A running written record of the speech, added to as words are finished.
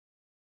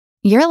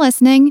You're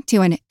listening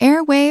to an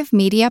Airwave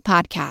Media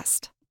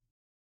Podcast.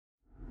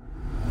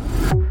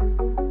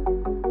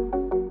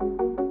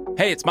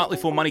 Hey, it's Motley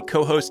Fool Money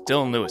co-host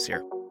Dylan Lewis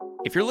here.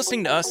 If you're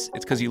listening to us,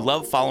 it's because you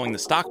love following the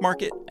stock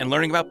market and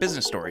learning about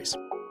business stories.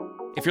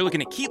 If you're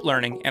looking to keep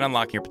learning and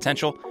unlocking your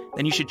potential,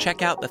 then you should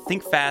check out the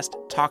Think Fast,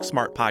 Talk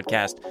Smart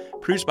podcast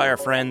produced by our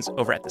friends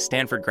over at the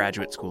Stanford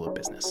Graduate School of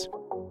Business.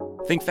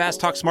 Think Fast,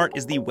 Talk Smart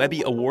is the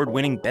Webby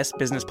Award-winning best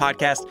business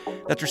podcast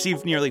that's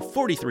received nearly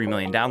 43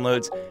 million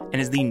downloads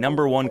and is the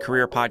 #1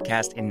 career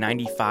podcast in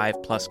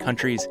 95 plus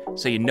countries,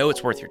 so you know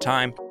it's worth your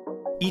time.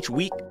 Each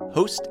week,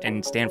 host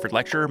and Stanford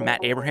lecturer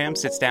Matt Abraham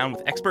sits down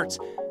with experts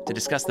to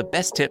discuss the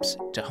best tips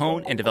to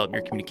hone and develop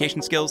your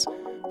communication skills,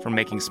 from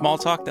making small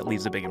talk that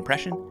leaves a big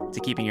impression, to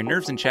keeping your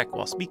nerves in check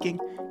while speaking,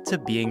 to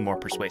being more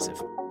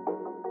persuasive.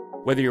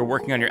 Whether you're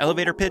working on your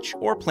elevator pitch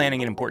or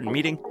planning an important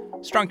meeting,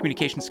 strong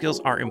communication skills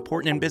are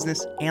important in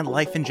business and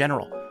life in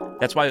general.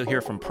 That's why you'll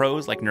hear from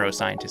pros like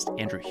neuroscientist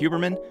Andrew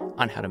Huberman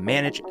on how to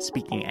manage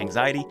speaking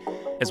anxiety,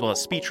 as well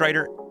as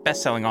speechwriter,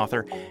 best-selling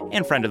author,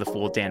 and friend of the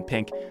Fool Dan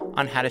Pink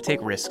on how to take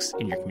risks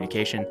in your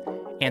communication,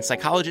 and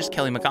psychologist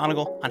Kelly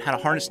McGonigal on how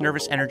to harness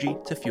nervous energy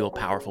to fuel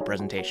powerful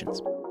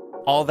presentations.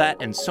 All that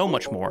and so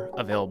much more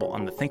available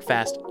on the Think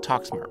Fast,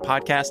 Talk Smart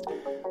podcast.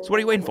 So what are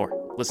you waiting for?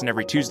 Listen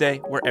every Tuesday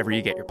wherever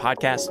you get your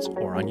podcasts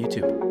or on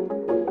YouTube.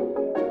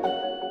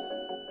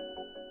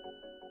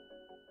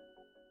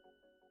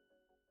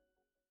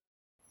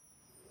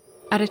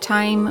 At a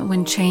time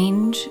when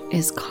change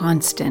is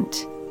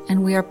constant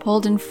and we are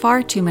pulled in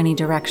far too many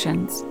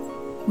directions,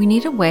 we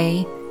need a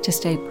way to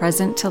stay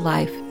present to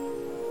life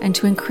and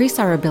to increase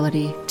our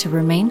ability to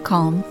remain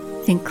calm,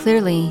 think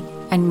clearly,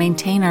 and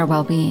maintain our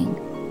well-being.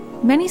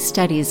 Many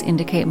studies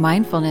indicate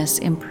mindfulness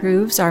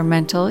improves our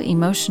mental,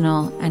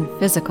 emotional, and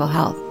physical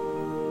health.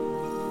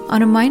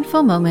 On A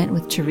Mindful Moment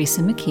with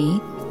Teresa McKee,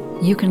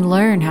 you can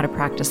learn how to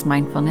practice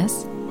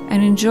mindfulness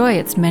and enjoy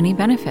its many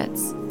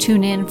benefits.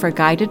 Tune in for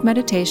guided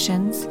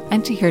meditations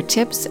and to hear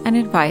tips and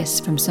advice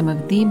from some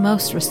of the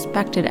most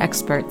respected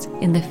experts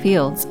in the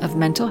fields of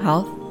mental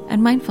health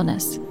and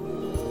mindfulness.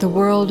 The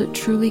world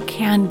truly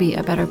can be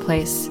a better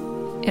place.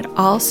 It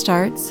all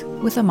starts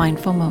with a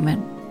mindful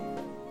moment.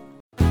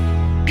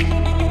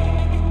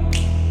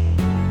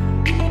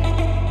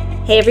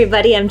 Hey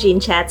everybody, I'm Jean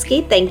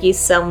Chatzky. Thank you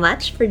so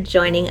much for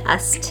joining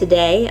us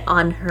today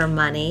on Her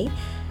Money.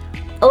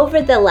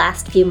 Over the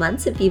last few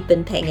months, if you've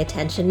been paying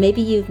attention,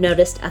 maybe you've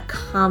noticed a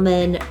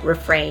common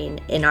refrain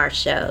in our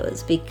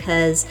shows,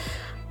 because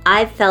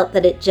I've felt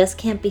that it just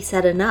can't be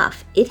said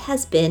enough. It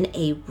has been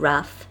a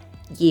rough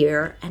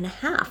year and a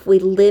half. We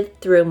lived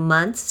through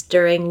months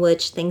during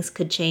which things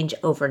could change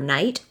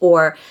overnight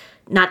or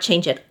not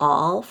change at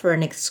all for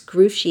an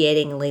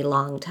excruciatingly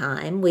long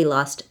time. We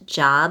lost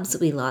jobs,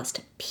 we lost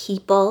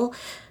people.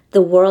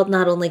 The world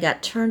not only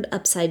got turned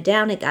upside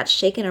down, it got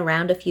shaken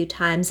around a few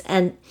times,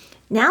 and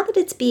now that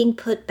it's being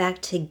put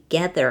back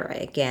together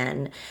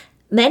again,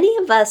 many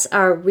of us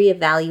are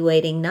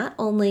reevaluating not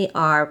only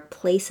our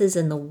places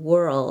in the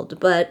world,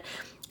 but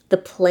the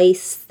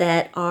place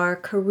that our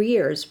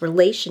careers,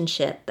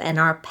 relationship, and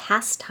our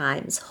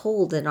pastimes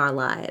hold in our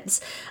lives.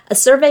 A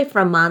survey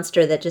from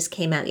Monster that just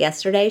came out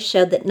yesterday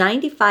showed that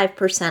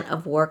 95%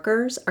 of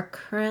workers are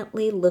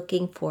currently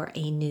looking for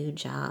a new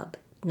job.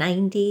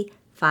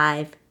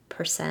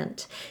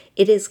 95%.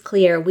 It is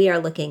clear we are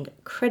looking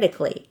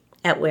critically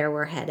at where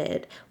we're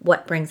headed,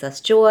 what brings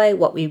us joy,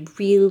 what we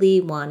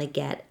really want to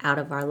get out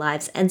of our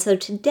lives. And so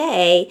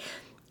today,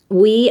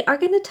 we are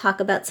going to talk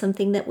about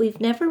something that we've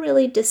never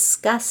really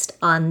discussed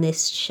on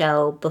this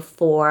show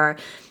before,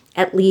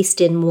 at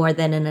least in more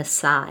than an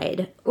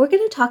aside. We're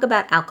going to talk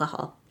about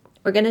alcohol.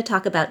 We're going to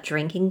talk about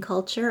drinking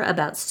culture,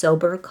 about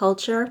sober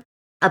culture,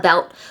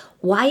 about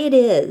why it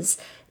is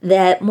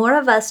that more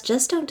of us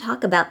just don't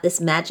talk about this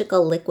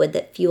magical liquid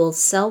that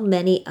fuels so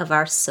many of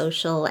our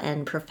social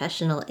and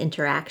professional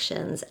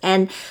interactions.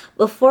 And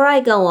before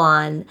I go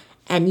on,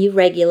 and you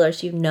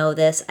regulars, you know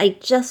this, I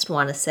just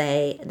want to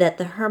say that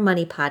the Her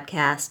Money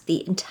podcast,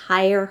 the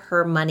entire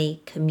Her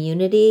Money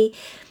community,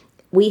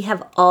 we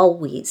have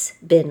always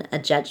been a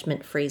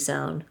judgment-free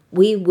zone.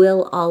 We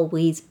will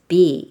always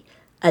be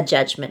a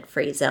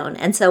judgment-free zone.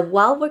 And so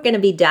while we're going to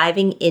be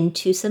diving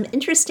into some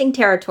interesting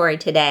territory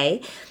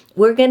today,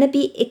 we're going to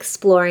be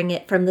exploring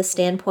it from the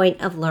standpoint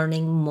of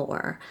learning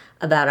more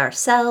about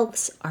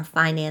ourselves, our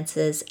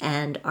finances,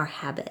 and our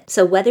habits.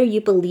 So whether you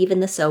believe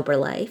in the sober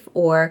life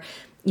or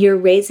you're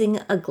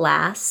raising a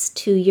glass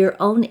to your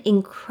own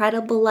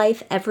incredible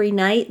life every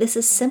night, this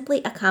is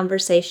simply a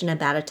conversation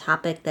about a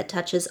topic that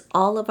touches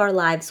all of our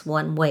lives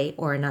one way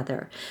or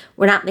another.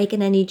 We're not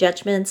making any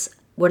judgments.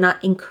 We're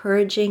not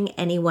encouraging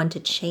anyone to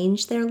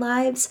change their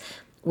lives.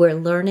 We're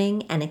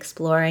learning and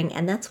exploring,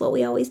 and that's what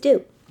we always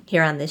do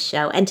here on this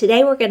show. And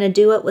today we're going to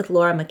do it with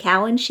Laura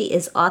McKowen. She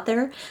is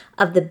author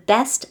of the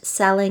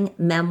best-selling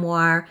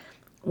memoir,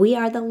 We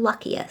Are the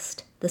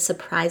Luckiest: The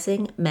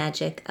Surprising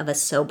Magic of a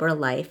Sober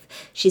Life.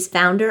 She's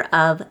founder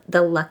of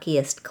The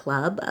Luckiest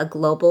Club, a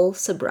global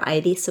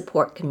sobriety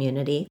support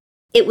community.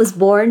 It was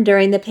born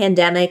during the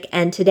pandemic,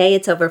 and today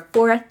it's over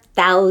 4,000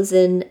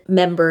 5,000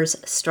 members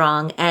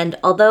strong. And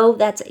although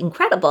that's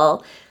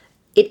incredible,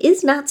 it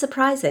is not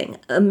surprising.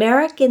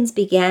 Americans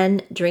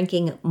began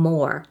drinking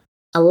more,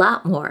 a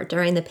lot more,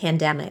 during the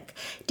pandemic.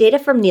 Data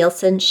from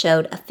Nielsen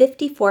showed a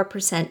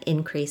 54%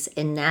 increase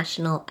in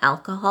national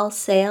alcohol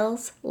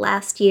sales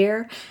last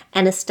year,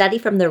 and a study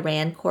from the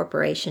RAND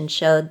Corporation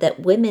showed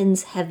that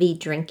women's heavy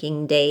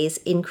drinking days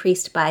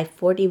increased by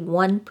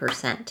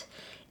 41%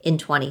 in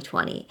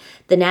 2020.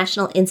 The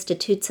National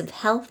Institutes of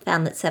Health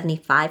found that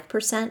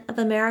 75% of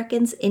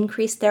Americans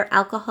increased their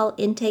alcohol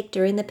intake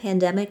during the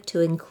pandemic to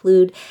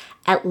include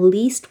at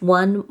least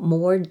one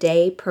more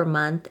day per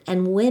month,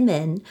 and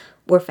women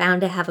were found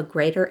to have a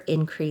greater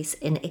increase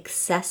in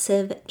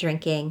excessive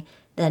drinking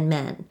than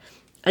men.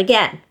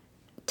 Again,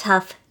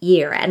 tough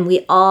year, and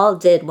we all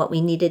did what we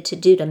needed to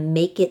do to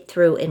make it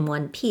through in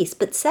one piece.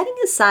 But setting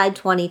aside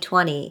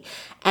 2020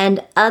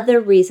 and other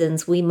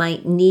reasons we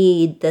might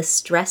need the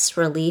stress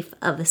relief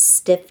of a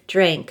stiff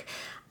drink,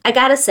 I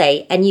gotta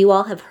say, and you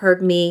all have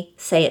heard me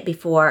say it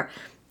before,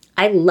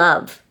 I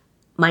love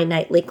my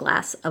nightly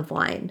glass of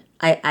wine.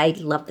 I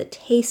love the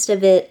taste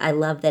of it. I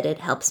love that it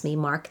helps me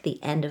mark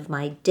the end of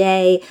my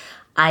day.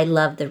 I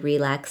love the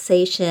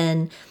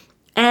relaxation.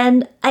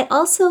 And I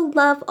also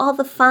love all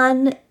the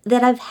fun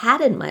that I've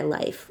had in my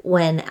life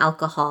when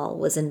alcohol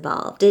was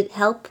involved. It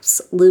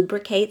helps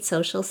lubricate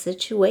social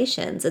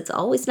situations. It's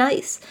always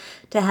nice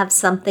to have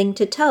something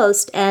to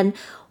toast, and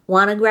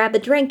want to grab a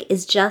drink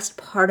is just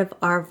part of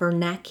our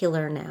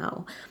vernacular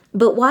now.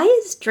 But why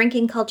is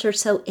drinking culture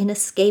so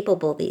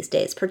inescapable these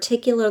days,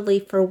 particularly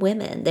for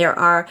women? There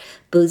are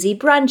boozy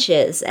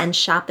brunches and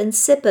shop and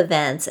sip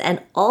events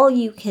and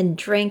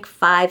all-you-can-drink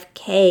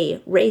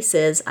 5K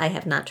races. I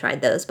have not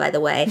tried those, by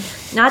the way.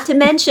 Not to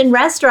mention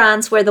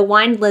restaurants where the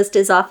wine list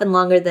is often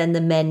longer than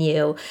the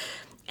menu.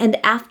 And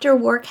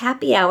after-work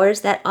happy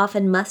hours that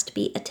often must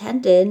be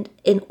attended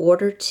in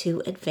order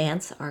to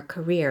advance our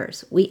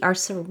careers. We are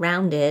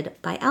surrounded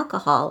by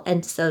alcohol,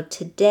 and so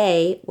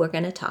today we're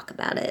going to talk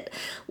about it.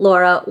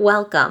 Laura,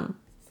 welcome.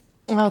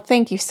 Well,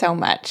 thank you so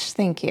much.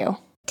 Thank you.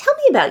 Tell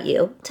me about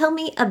you. Tell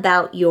me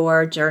about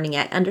your journey.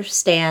 I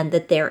understand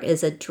that there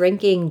is a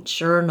drinking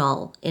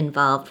journal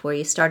involved where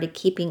you started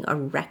keeping a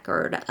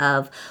record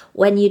of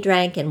when you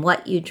drank and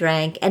what you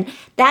drank. And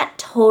that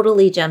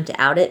totally jumped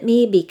out at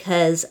me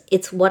because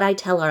it's what I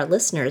tell our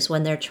listeners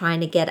when they're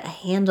trying to get a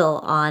handle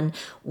on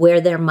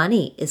where their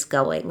money is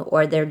going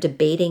or they're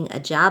debating a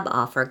job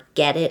offer.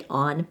 Get it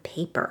on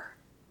paper.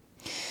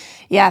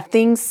 Yeah,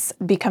 things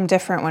become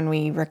different when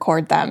we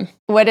record them.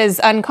 What is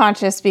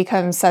unconscious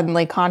becomes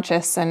suddenly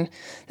conscious, and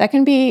that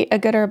can be a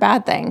good or a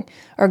bad thing,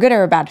 or a good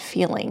or a bad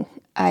feeling.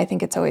 I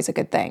think it's always a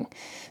good thing.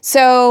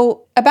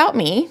 So about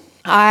me,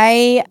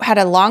 I had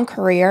a long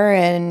career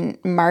in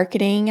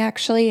marketing,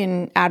 actually,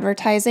 in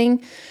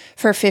advertising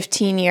for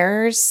 15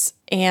 years,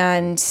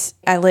 and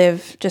I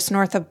live just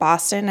north of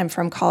Boston. I'm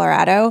from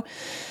Colorado.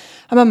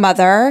 I'm a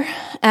mother,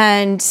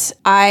 and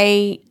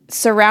I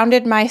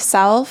surrounded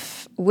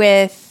myself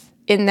with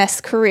in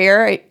this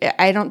career,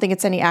 I don't think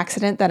it's any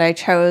accident that I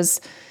chose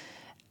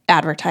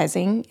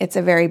advertising. It's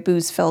a very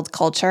booze-filled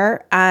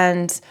culture.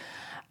 And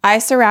I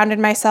surrounded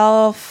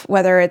myself,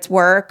 whether it's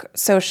work,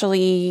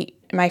 socially,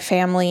 my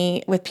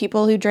family, with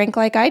people who drank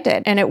like I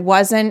did. And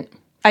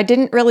I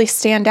didn't really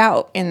stand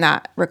out in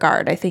that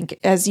regard. I think,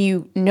 as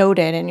you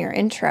noted in your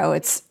intro,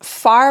 it's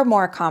far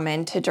more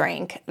common to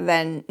drink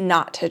than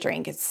not to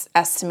drink. It's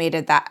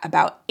estimated that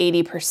about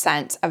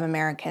 80% of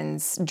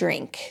Americans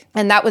drink.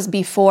 And that was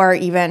before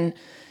even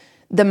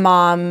the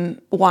mom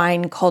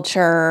wine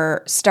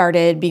culture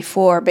started,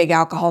 before big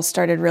alcohol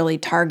started really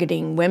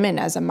targeting women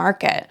as a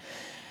market.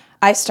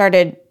 I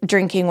started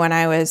drinking when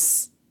I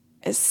was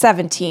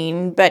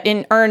 17, but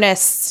in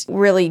earnest,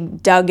 really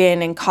dug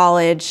in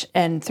college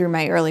and through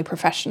my early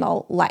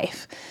professional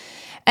life.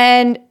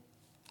 And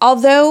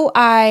although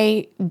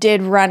I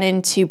did run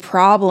into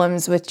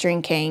problems with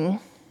drinking,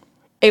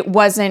 it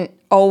wasn't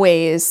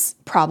always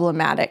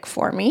problematic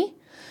for me.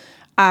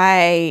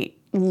 I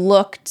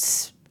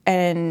looked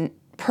and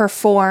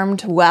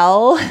performed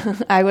well.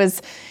 I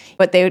was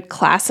what they would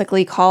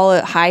classically call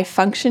a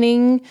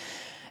high-functioning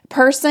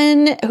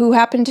person who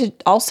happened to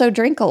also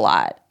drink a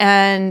lot.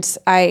 And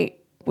I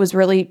was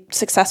really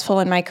successful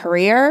in my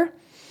career.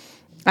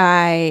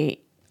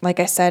 Like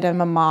I said,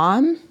 I'm a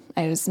mom.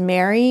 I was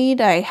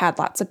married. I had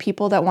lots of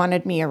people that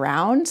wanted me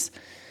around,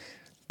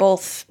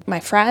 both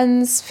my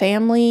friends,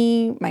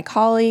 family, my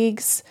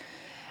colleagues.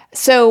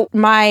 So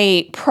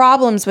my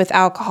problems with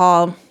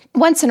alcohol,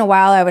 once in a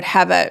while I would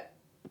have a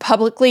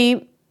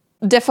publicly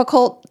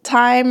difficult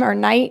time or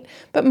night,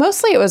 but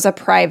mostly it was a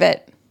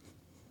private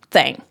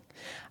thing.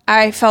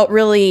 I felt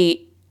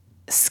really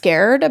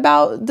scared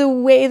about the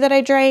way that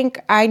I drank.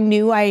 I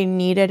knew I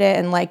needed it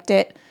and liked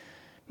it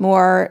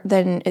more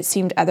than it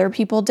seemed other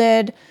people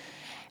did.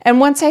 And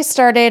once I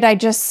started, I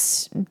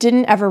just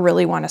didn't ever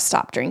really want to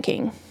stop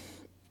drinking.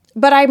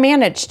 But I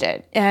managed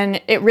it,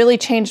 and it really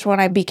changed when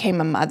I became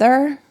a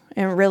mother,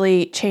 and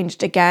really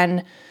changed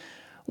again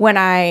when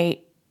I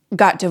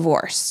got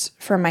divorced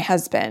from my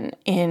husband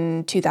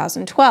in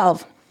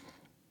 2012.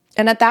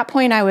 And at that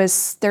point, I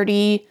was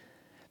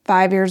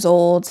 35 years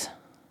old.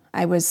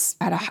 I was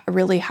at a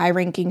really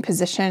high-ranking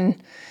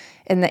position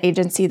in the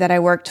agency that I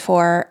worked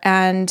for.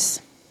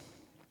 And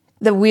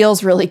the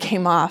wheels really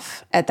came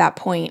off at that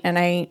point, and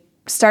I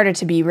started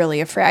to be really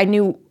afraid. I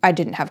knew I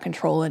didn't have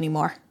control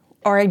anymore,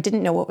 or I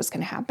didn't know what was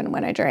going to happen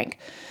when I drank.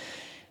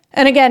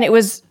 And again, it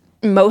was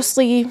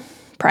mostly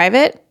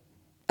private.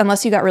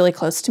 Unless you got really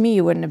close to me,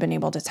 you wouldn't have been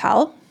able to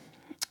tell.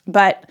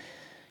 But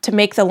to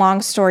make the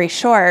long story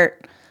short,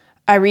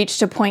 I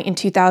reached a point in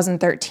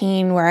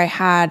 2013 where I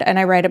had, and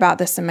I write about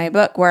this in my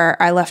book,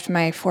 where I left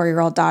my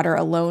 4-year-old daughter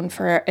alone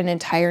for an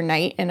entire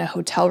night in a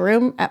hotel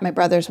room at my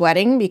brother's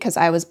wedding because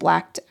I was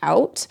blacked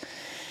out.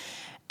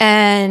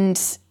 And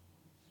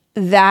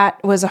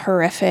that was a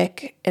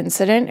horrific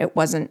incident. It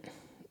wasn't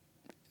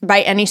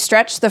by any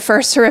stretch the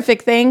first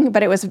horrific thing,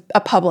 but it was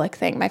a public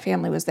thing. My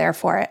family was there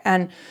for it.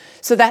 And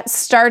so that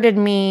started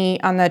me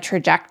on the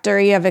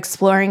trajectory of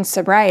exploring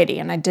sobriety.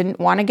 And I didn't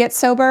want to get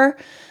sober.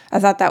 I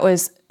thought that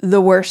was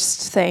the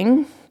worst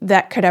thing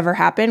that could ever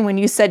happen. When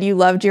you said you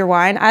loved your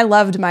wine, I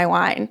loved my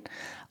wine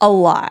a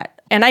lot.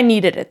 And I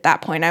needed it at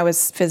that point. I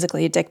was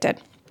physically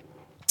addicted.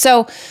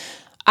 So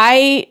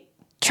I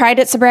tried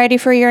at sobriety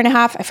for a year and a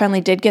half. I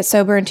finally did get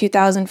sober in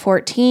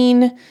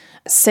 2014.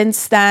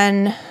 Since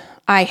then,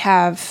 I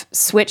have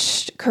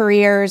switched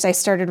careers. I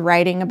started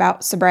writing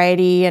about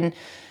sobriety and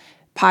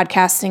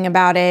podcasting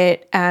about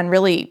it. And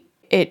really,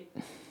 it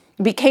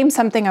became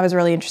something I was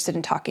really interested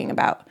in talking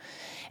about.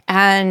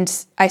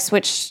 And I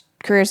switched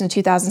careers in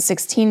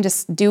 2016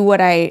 to do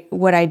what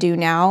I do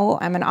now.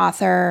 I'm an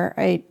author.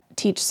 I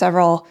teach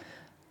several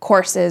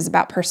courses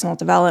about personal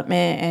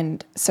development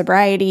and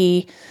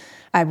sobriety.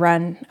 I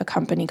run a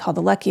company called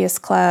The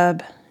Luckiest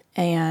Club,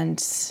 and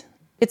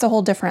it's a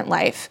whole different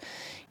life.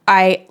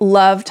 I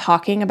love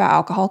talking about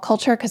alcohol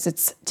culture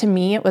because to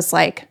me, it was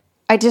like,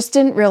 I just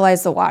didn't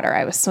realize the water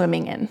I was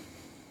swimming in.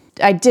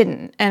 I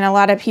didn't, and a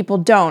lot of people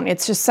don't.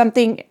 It's just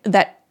something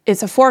that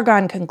it's a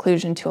foregone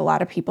conclusion to a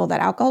lot of people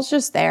that alcohol's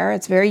just there.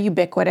 It's very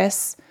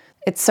ubiquitous.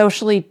 It's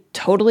socially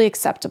totally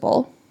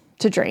acceptable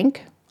to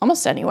drink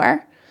almost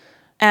anywhere.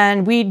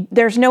 And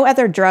there's no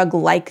other drug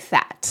like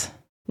that.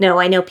 No,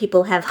 I know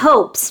people have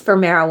hopes for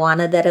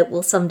marijuana that it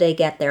will someday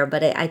get there,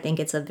 but I think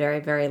it's a very,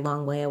 very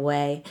long way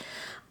away.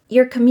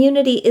 Your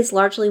community is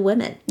largely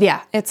women.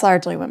 Yeah, it's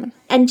largely women.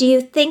 And do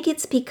you think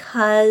it's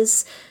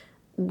because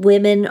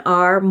women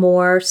are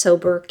more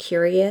sober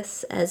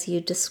curious, as you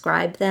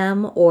describe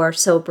them, or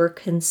sober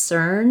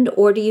concerned?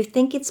 Or do you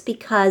think it's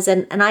because,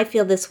 and I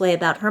feel this way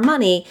about Her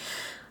Money,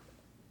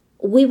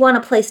 we want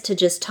a place to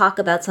just talk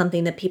about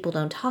something that people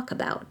don't talk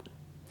about?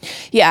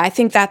 Yeah, I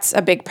think that's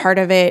a big part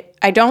of it.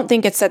 I don't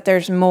think it's that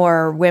there's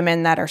more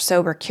women that are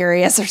sober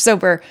curious or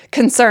sober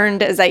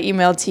concerned, as I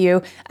emailed to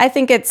you. I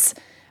think it's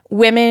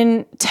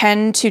women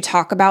tend to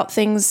talk about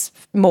things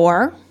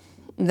more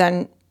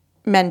than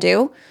men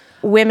do.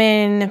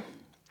 Women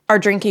are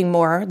drinking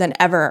more than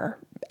ever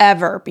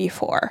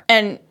before.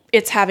 And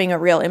it's having a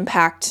real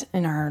impact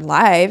in our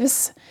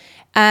lives.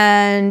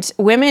 And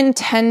women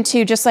tend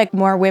to, just like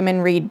more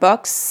women read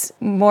books,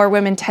 more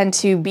women tend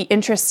to be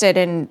interested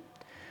in,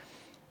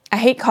 I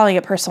hate calling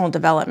it personal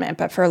development,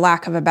 but for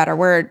lack of a better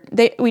word,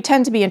 we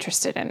tend to be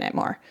interested in it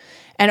more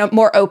and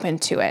more open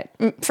to it.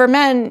 For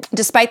men,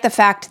 despite the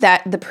fact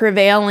that the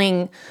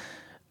prevailing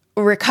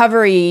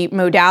recovery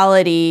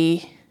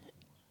modality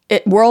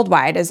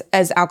worldwide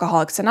as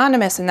Alcoholics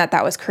Anonymous, and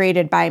that was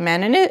created by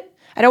men. And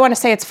I don't want to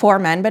say it's for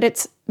men, but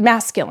it's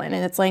masculine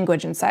in its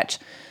language and such.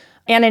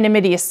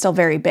 Anonymity is still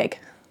very big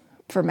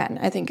for men.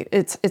 I think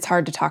it's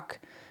hard to talk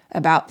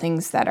about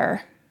things that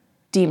are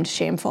deemed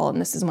shameful, and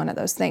this is one of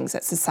those things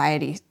that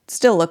society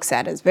still looks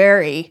at as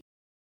very,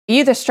 you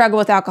either struggle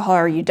with alcohol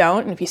or you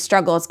don't, and if you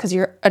struggle, it's because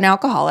you're an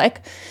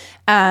alcoholic,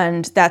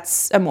 and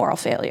that's a moral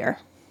failure.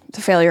 It's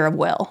a failure of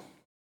will.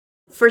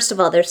 First of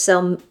all, there's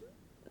so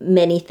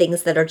many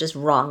things that are just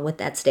wrong with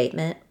that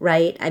statement,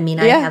 right? I mean,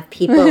 I have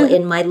people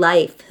in my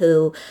life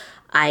who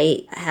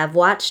I have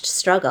watched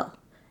struggle.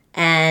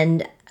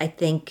 And I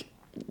think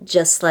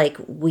just like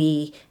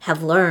we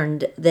have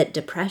learned that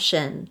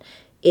depression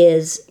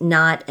is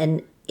not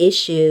an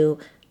issue,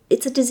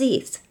 it's a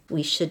disease.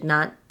 We should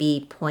not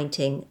be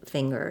pointing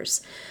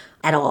fingers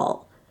at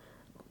all.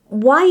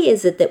 Why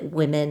is it that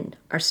women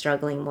are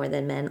struggling more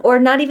than men? Or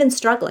not even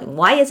struggling?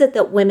 Why is it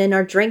that women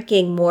are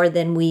drinking more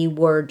than we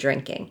were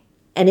drinking?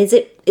 And is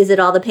it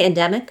all the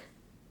pandemic?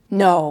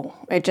 No,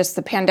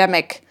 the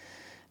pandemic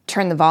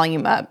turned the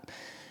volume up.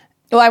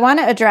 Well, I want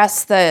to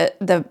address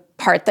the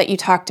part that you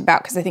talked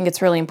about because I think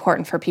it's really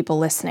important for people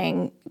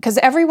listening. Because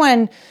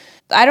everyone,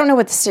 I don't know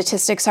what the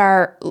statistics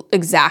are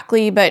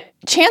exactly, but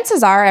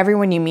chances are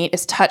everyone you meet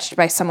is touched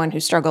by someone who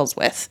struggles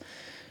with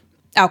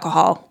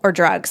alcohol or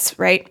drugs,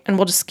 right? And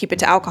we'll just keep it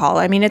to alcohol.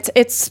 I mean,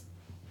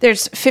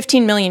 there's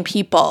 15 million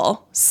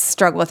people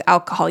struggle with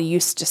alcohol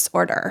use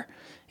disorder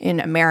in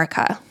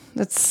America.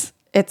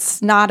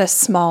 It's not a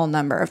small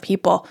number of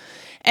people.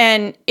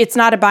 And it's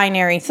not a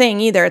binary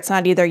thing either. It's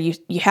not either you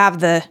have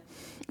the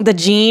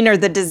gene or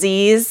the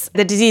disease.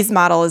 The disease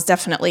model is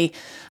definitely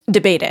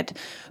debated.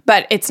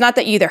 But it's not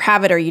that you either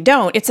have it or you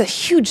don't. It's a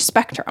huge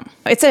spectrum.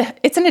 It's an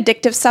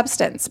addictive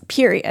substance,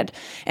 period.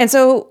 And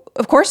so,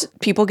 of course,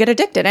 people get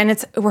addicted,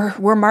 and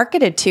we're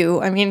marketed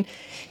to. I mean,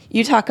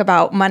 you talk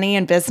about money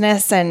and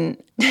business,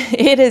 and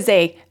it is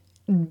a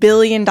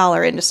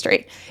billion-dollar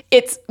industry.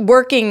 It's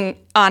working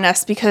on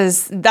us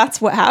because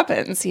that's what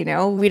happens, we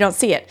don't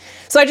see it.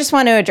 So I just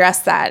want to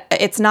address that.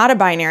 It's not a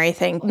binary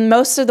thing.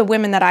 Most of the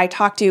women that I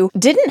talked to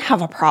didn't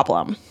have a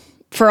problem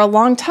for a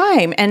long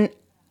time. And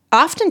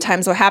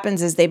oftentimes what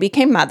happens is they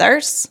became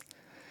mothers,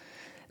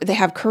 they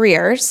have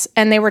careers,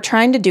 and they were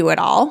trying to do it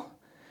all.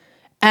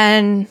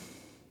 And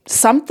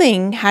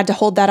something had to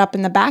hold that up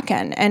in the back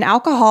end. And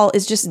alcohol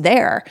is just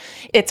there.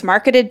 It's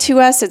marketed to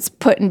us. It's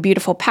put in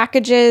beautiful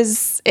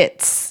packages.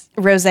 It's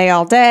rosé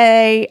all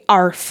day.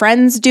 Our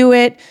friends do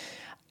it.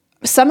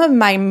 Some of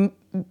my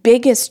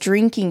biggest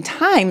drinking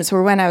times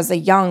were when I was a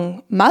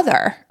young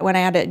mother, when I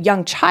had a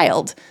young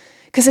child,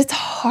 because it's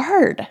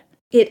hard.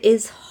 It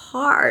is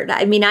hard.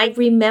 I mean, I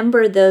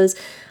remember those.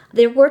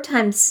 There were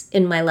times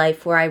in my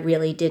life where I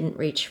really didn't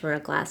reach for a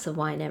glass of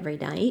wine every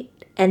night.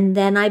 And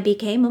then I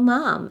became a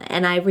mom.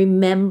 And I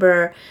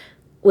remember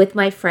with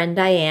my friend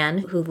Diane,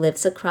 who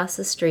lives across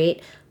the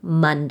street,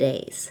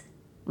 Mondays,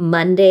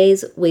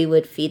 we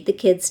would feed the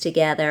kids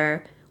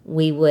together.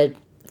 We would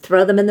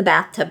throw them in the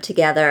bathtub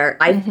together.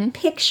 I have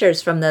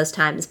pictures from those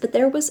times, but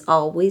there was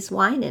always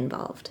wine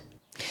involved.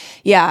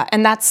 Yeah,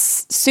 and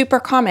that's super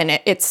common.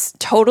 It's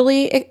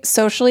totally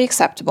socially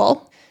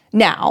acceptable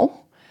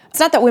now. It's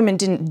not that women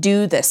didn't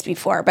do this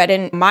before, but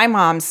in my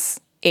mom's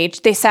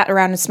age, they sat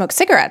around and smoked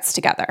cigarettes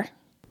together.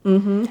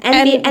 Mm-hmm.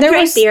 And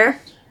drank beer.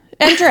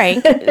 And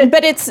drank.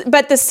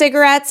 but the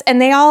cigarettes,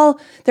 and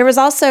there was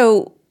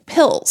also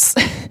pills.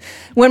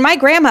 When my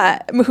grandma,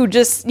 who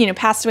just,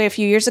 passed away a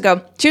few years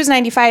ago, she was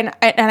 95,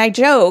 and I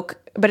joke,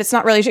 but it's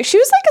not really, she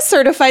was like a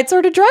certified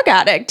sort of drug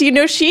addict.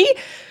 She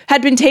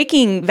had been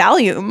taking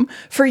Valium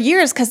for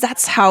years because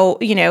that's how,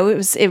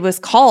 it was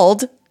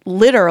called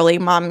literally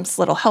Mom's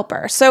Little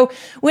Helper. So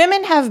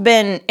women have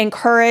been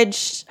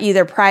encouraged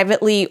either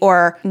privately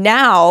or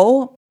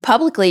now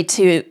publicly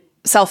to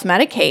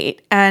self-medicate,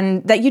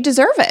 and that you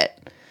deserve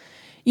it.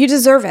 You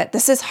deserve it.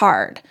 This is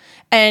hard.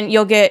 And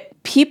you'll get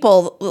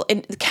people,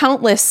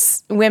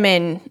 countless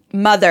women,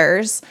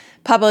 mothers,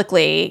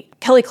 publicly.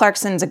 Kelly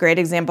Clarkson's a great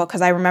example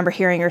because I remember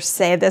hearing her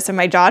say this and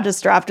my jaw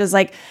just dropped. It was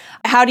like,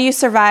 how do you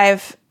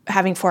survive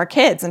having 4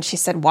 kids? And she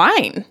said,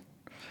 wine.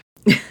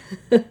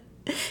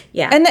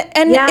 Yeah. And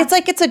it's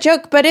like, it's a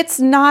joke, but it's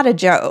not a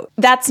joke.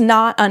 That's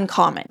not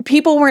uncommon.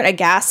 People weren't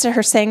aghast at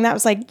her saying that. I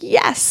was like,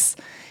 yes,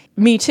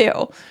 me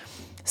too.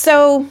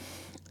 So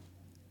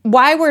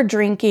why we're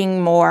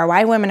drinking more,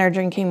 why women are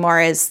drinking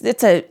more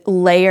it's a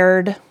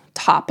layered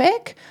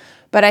topic,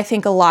 but I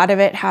think a lot of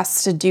it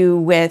has to do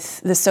with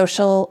the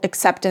social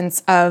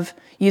acceptance of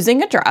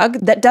using a drug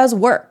that does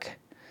work.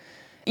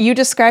 You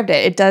described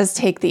it. It does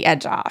take the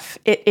edge off.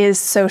 It is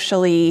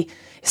social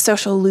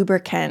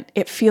lubricant.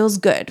 It feels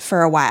good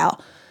for a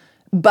while,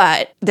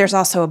 but there's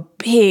also a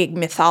big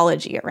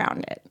mythology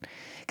around it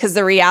because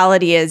the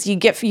reality is you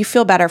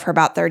feel better for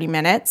about 30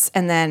 minutes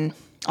and then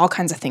all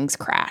kinds of things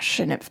crash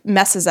and it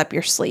messes up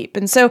your sleep.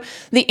 And so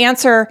the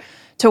answer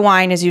to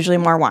wine is usually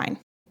more wine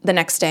the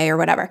next day or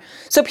whatever.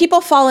 So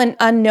people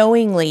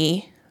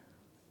unwittingly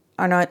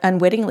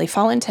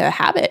fall into a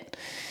habit.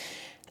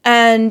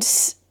 And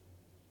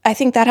I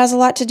think that has a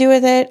lot to do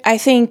with it. I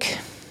think,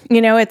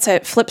 it's a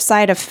flip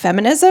side of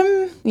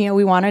feminism.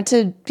 We wanted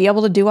to be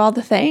able to do all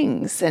the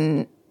things,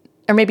 or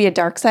maybe a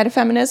dark side of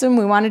feminism.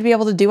 We wanted to be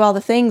able to do all the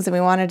things, and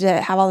we wanted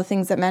to have all the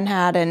things that men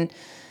had. And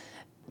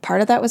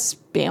part of that was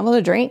being able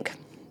to drink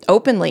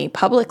openly,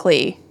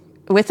 publicly,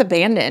 with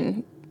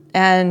abandon.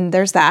 And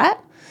there's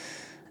that.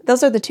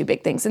 Those are the 2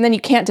 big things. And then you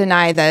can't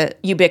deny the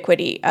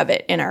ubiquity of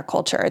it in our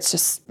culture. It's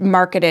just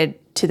marketed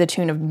to the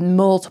tune of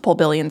multiple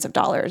billions of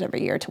dollars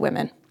every year to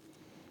women.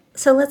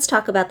 So let's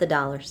talk about the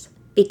dollars,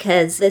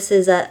 because this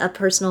is a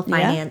personal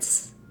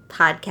finance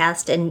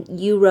podcast, and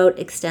you wrote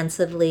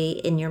extensively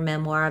in your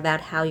memoir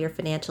about how your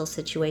financial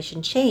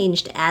situation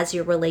changed as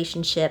your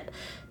relationship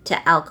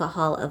to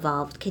alcohol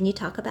evolved. Can you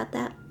talk about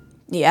that?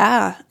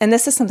 Yeah, and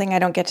this is something I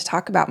don't get to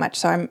talk about much,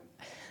 so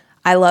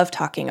I love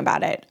talking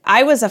about it.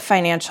 I was a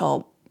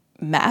financial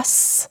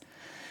mess.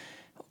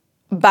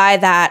 By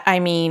that, I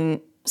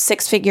mean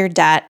 6-figure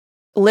debt,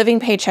 living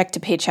paycheck to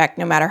paycheck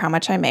no matter how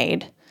much I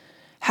made,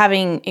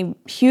 having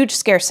a huge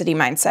scarcity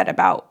mindset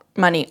about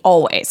money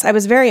always. I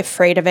was very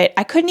afraid of it.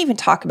 I couldn't even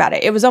talk about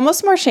it. It was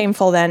almost more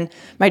shameful than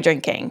my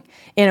drinking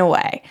in a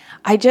way.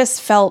 I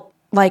just felt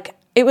like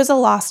it was a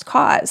lost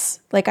cause.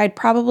 Like I'd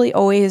probably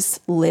always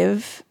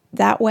live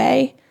that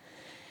way.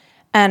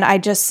 And I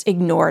just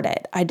ignored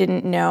it. I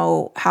didn't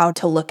know how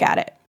to look at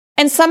it.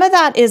 And some of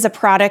that is a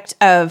product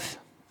of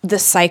the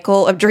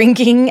cycle of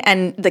drinking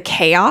and the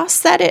chaos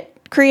that it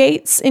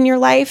creates in your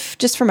life,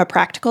 just from a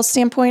practical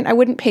standpoint. I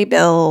wouldn't pay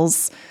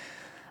bills.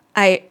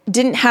 I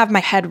didn't have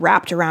my head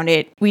wrapped around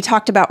it. We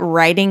talked about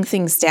writing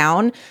things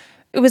down.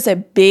 It was a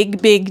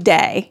big, big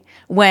day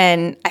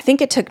when I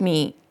think it took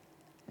me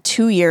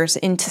 2 years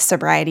into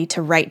sobriety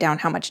to write down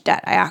how much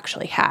debt I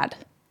actually had.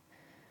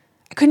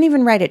 I couldn't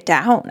even write it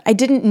down. I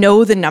didn't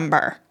know the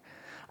number.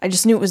 I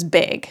just knew it was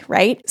big,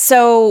 right?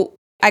 So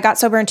I got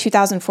sober in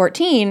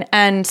 2014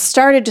 and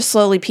started to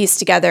slowly piece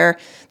together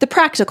the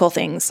practical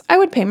things. I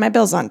would pay my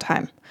bills on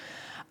time.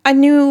 I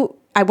knew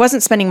I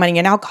wasn't spending money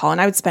on alcohol, and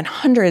I would spend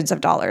hundreds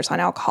of dollars on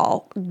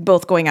alcohol,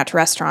 both going out to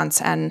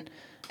restaurants and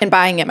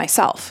buying it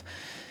myself.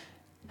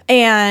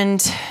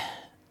 And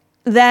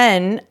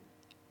then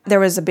there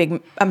was a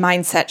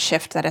mindset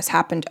shift that has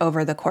happened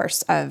over the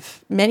course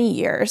of many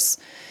years,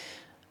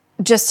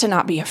 just to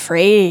not be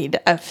afraid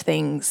of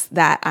things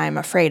that I'm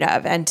afraid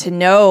of, and to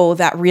know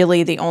that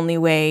really the only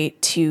way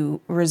to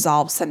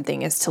resolve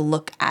something is to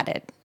look at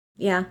it.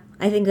 Yeah,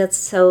 I think that's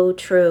so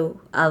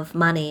true of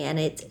money, and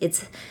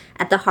it's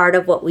at the heart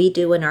of what we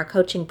do in our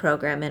coaching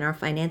program, in our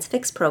Finance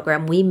Fix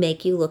program. We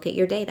make you look at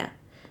your data.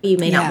 You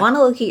may not want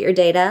to look at your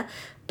data,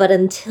 but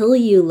until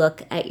you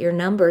look at your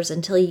numbers,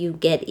 until you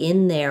get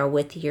in there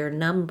with your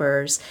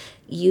numbers,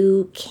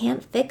 you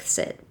can't fix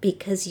it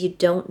because you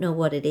don't know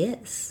what it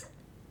is.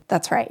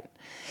 That's right.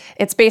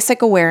 It's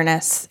basic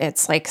awareness.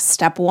 It's like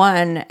step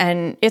one,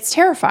 and it's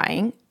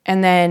terrifying.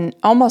 And then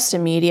almost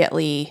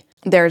immediately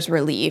there's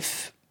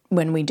relief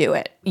when we do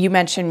it. You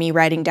mentioned me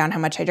writing down how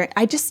much I drank.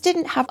 I just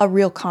didn't have a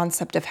real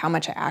concept of how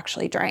much I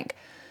actually drank.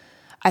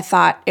 I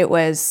thought it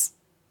was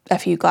a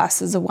few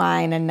glasses of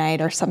wine a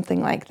night or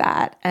something like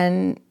that.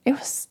 And it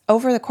was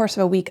over the course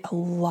of a week, a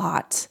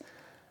lot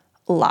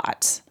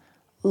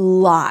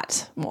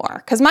more,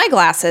 because my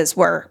glasses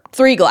were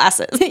 3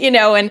 glasses,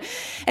 and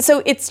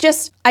so it's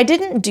just, I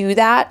didn't do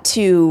that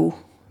to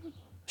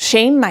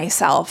shame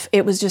myself.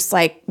 It was just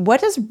like,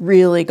 what is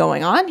really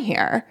going on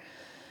here?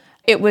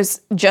 It was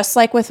just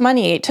like with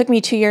money. It took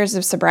me 2 years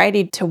of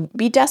sobriety to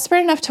be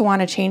desperate enough to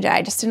want to change it.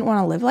 I just didn't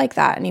want to live like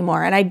that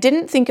anymore. And I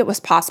didn't think it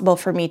was possible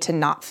for me to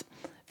not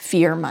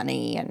fear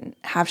money and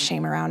have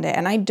shame around it.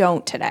 And I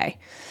don't today.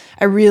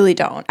 I really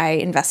don't. I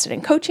invested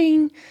in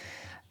coaching.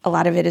 A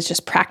lot of it is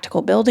just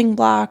practical building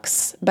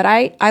blocks. But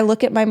I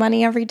look at my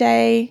money every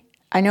day.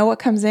 I know what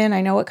comes in.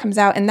 I know what comes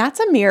out. And that's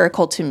a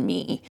miracle to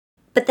me.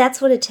 But that's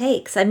what it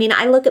takes. I mean,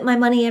 I look at my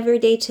money every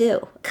day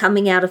too.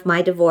 Coming out of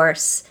my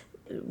divorce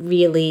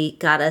really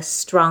got a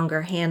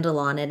stronger handle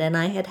on it. And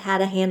I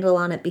had a handle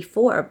on it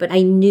before, but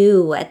I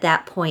knew at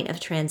that point of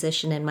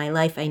transition in my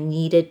life, I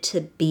needed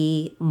to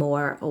be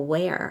more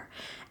aware.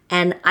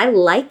 And I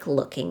like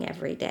looking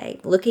every day.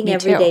 Looking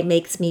every day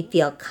makes me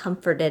feel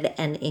comforted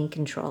and in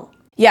control.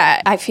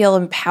 Yeah, I feel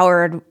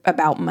empowered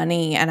about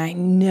money, and I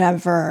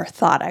never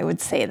thought I would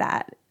say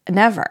that.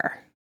 Never.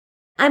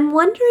 I'm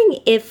wondering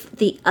if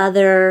the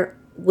other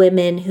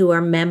women who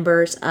are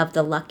members of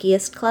the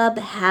Luckiest Club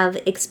have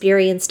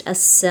experienced a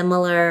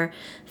similar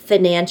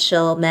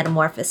financial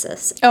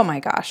metamorphosis. Oh my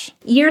gosh.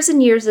 Years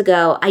and years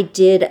ago, I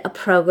did a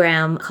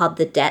program called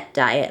The Debt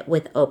Diet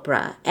with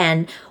Oprah.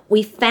 And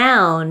we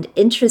found,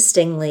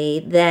 interestingly,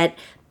 that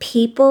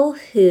people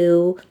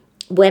who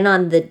went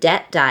on the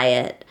debt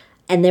diet,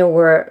 and there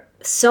were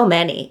so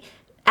many,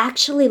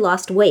 actually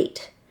lost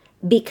weight.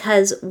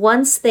 Because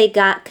once they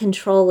got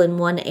control in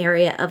one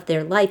area of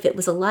their life, it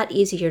was a lot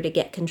easier to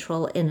get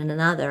control in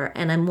another.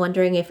 And I'm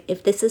wondering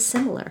if this is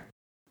similar.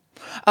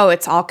 Oh,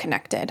 it's all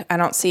connected. I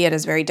don't see it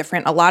as very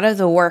different. A lot of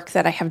the work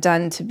that I have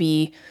done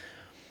a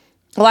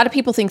lot of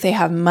people think they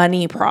have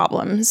money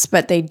problems,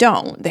 but they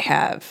don't. They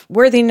have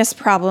worthiness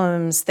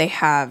problems. They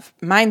have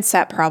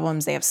mindset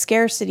problems. They have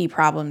scarcity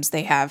problems.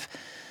 They have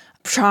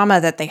trauma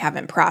that they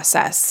haven't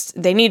processed.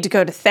 They need to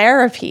go to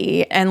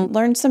therapy and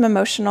learn some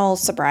emotional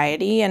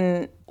sobriety.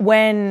 And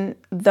when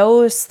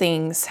those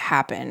things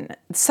happen,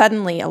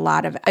 suddenly a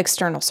lot of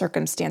external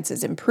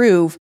circumstances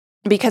improve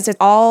because it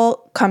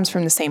all comes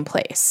from the same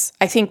place.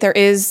 I think there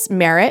is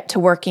merit to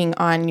working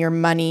on your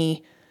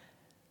money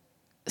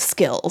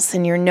skills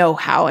and your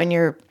know-how, and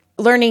you're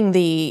learning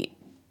the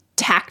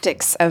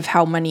tactics of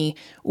how money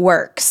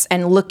works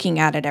and looking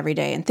at it every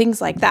day and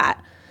things like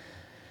that.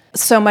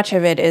 So much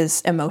of it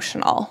is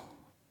emotional.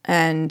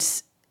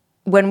 And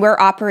when we're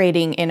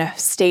operating in a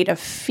state of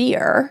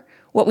fear,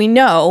 what we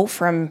know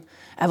from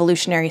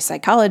evolutionary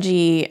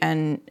psychology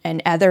and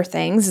other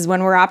things is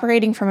when we're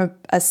operating from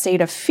a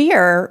state of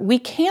fear, we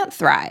can't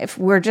thrive.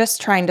 We're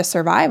just trying to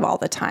survive all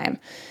the time.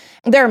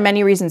 There are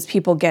many reasons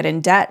people get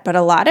in debt, but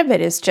a lot of it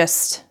is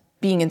just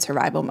being in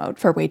survival mode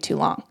for way too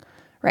long,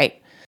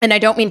 right? And I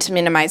don't mean to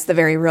minimize the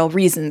very real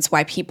reasons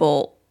why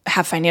people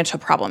have financial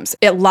problems.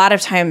 A lot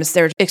of times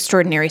there's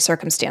extraordinary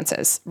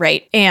circumstances,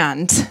 right?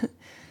 And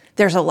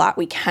there's a lot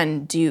we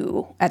can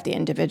do at the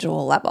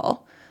individual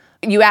level.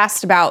 You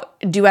asked about,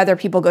 do other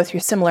people go through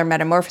similar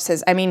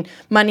metamorphoses? I mean,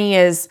 money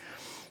is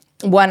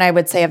one, I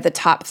would say, of the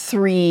top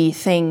 3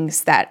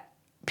 things that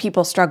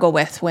people struggle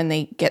with when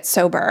they get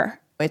sober.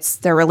 It's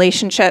their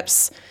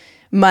relationships,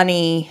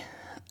 money,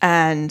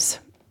 and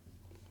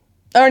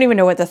I don't even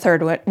know what the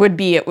third would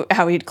be,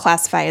 how we'd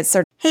classify it.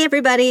 Hey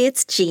everybody,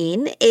 it's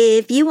Jean.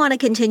 If you want to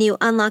continue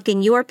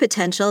unlocking your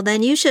potential,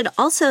 then you should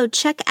also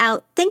check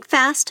out Think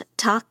Fast,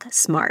 Talk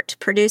Smart,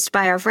 produced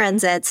by our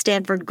friends at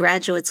Stanford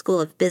Graduate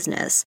School of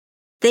Business.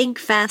 Think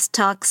Fast,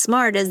 Talk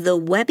Smart is the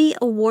Webby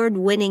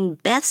Award-winning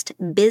Best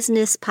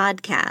Business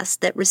Podcast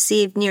that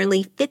received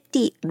nearly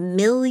 50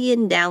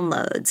 million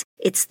downloads.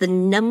 It's the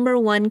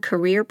 #1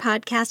 career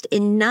podcast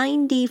in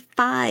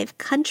 95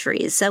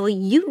 countries, so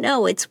you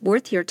know it's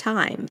worth your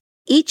time.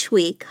 Each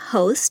week,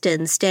 host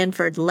and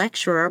Stanford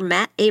lecturer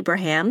Matt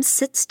Abraham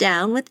sits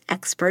down with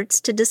experts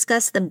to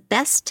discuss the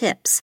best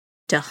tips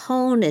to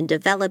hone and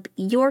develop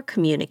your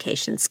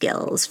communication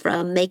skills,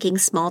 from making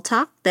small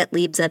talk that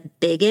leaves a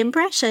big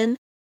impression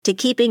to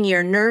keeping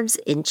your nerves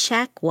in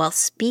check while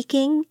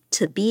speaking,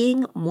 to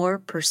being more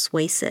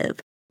persuasive.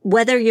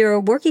 Whether you're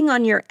working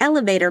on your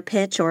elevator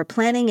pitch or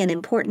planning an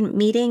important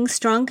meeting,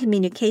 strong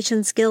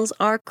communication skills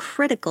are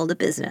critical to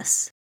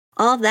business.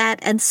 All that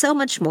and so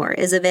much more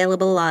is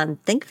available on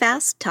Think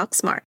Fast, Talk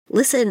Smart.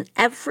 Listen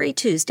every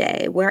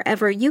Tuesday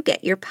wherever you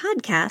get your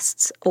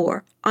podcasts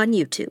or on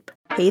YouTube.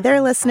 Hey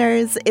there,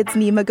 listeners. It's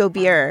Nima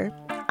Gobir.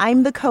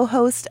 I'm the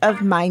co-host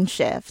of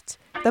Mindshift,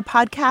 the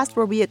podcast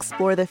where we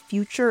explore the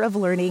future of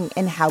learning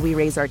and how we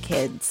raise our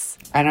kids.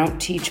 I don't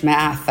teach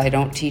math. I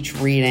don't teach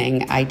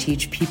reading. I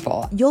teach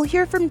people. You'll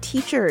hear from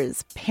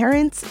teachers,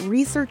 parents,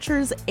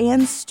 researchers,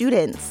 and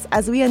students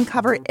as we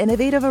uncover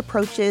innovative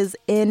approaches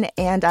in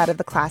and out of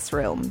the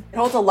classroom. It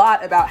holds a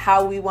lot about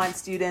how we want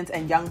students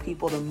and young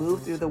people to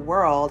move through the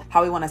world,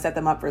 how we want to set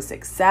them up for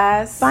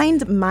success.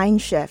 Find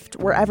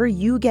Mindshift wherever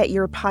you get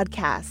your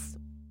podcasts.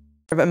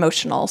 Of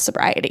emotional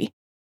sobriety.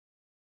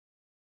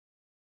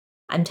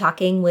 I'm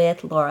talking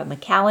with Laura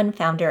McCowan,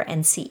 founder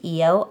and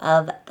CEO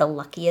of The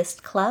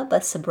Luckiest Club, a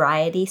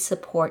sobriety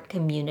support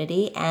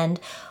community, and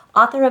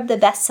author of the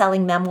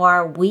best-selling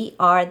memoir, We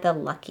Are the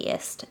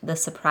Luckiest, The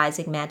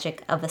Surprising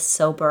Magic of a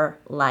Sober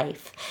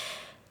Life.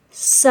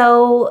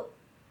 So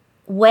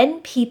when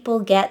people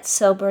get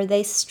sober,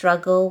 they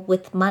struggle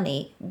with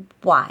money.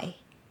 Why?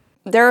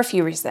 There are a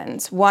few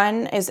reasons.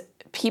 One is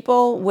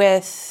people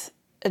with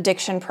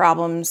addiction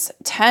problems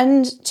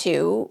tend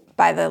to,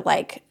 by the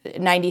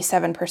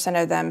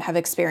 97% of them, have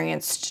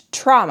experienced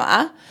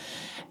trauma.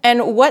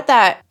 And what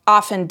that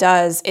often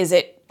does is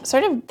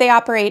they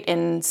operate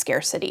in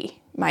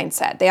scarcity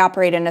mindset. They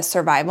operate in a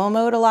survival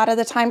mode a lot of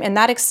the time, and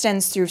that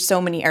extends through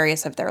so many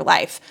areas of their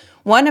life.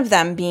 One of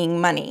them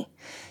being money.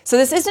 So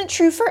this isn't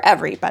true for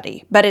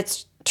everybody, but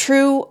it's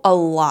true a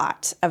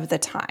lot of the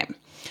time,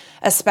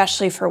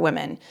 especially for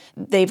women.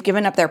 They've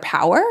given up their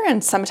power,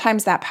 and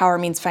sometimes that power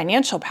means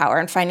financial power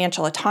and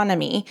financial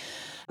autonomy,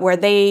 where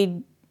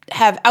they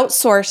have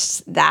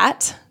outsourced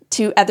that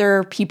to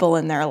other people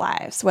in their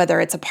lives, whether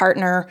it's a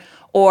partner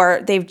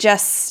or they've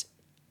just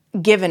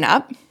given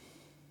up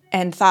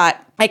and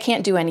thought, I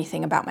can't do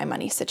anything about my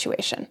money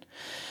situation.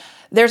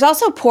 There's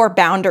also poor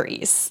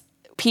boundaries.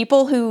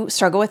 People who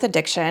struggle with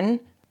addiction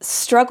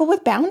struggle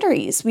with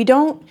boundaries. We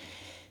don't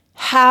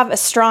have a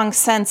strong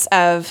sense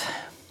of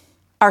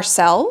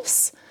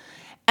ourselves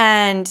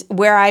and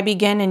where I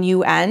begin and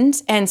you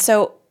end. And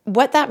so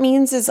what that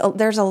means is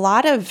there's a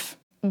lot of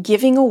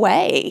giving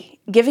away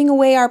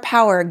our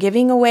power,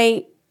 giving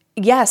away,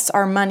 yes,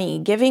 our money,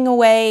 giving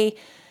away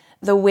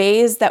the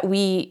ways that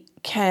we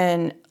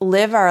can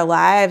live our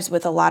lives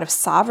with a lot of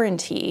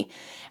sovereignty.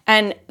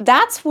 And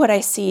that's what I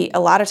see a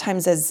lot of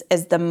times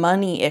as the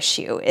money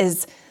issue,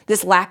 is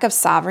this lack of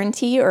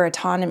sovereignty or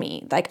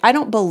autonomy. I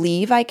don't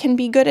believe I can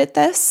be good at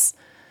this,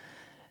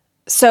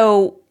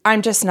 so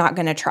I'm just not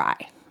going to try.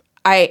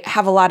 I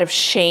have a lot of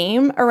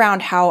shame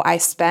around how I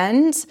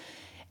spend,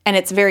 and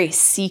it's very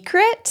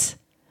secret.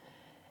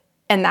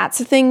 And that's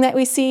the thing that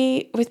we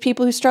see with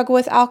people who struggle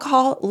with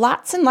alcohol.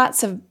 Lots and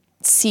lots of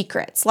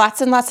secrets,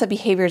 lots and lots of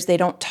behaviors they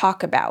don't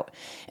talk about.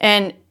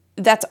 And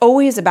that's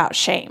always about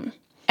shame.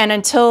 And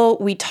until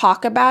we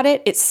talk about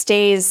it, it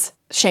stays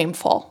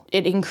shameful.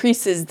 It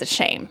increases the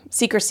shame.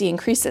 Secrecy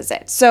increases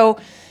it. So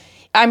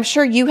I'm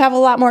sure you have a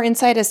lot more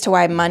insight as to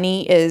why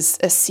money is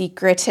a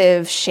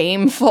secretive,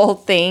 shameful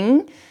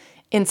thing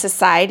in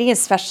society,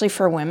 especially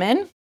for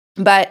women.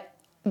 But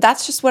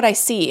that's just what I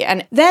see.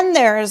 And then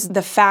there's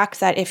the fact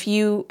that if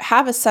you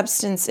have a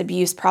substance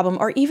abuse problem,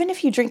 or even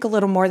if you drink a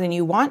little more than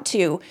you want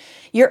to,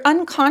 you're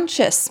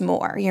unconscious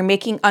more. You're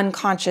making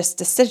unconscious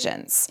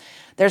decisions.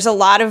 There's a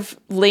lot of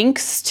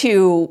links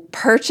to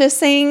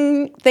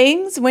purchasing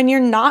things when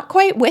you're not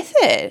quite with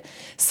it,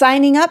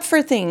 signing up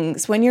for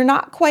things when you're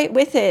not quite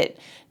with it,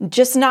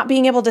 just not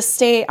being able to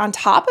stay on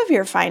top of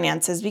your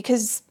finances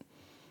because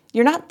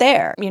you're not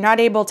there. You're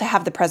not able to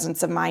have the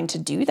presence of mind to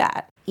do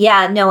that.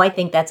 Yeah, no, I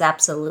think that's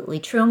absolutely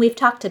true. And we've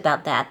talked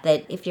about that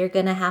if you're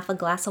going to have a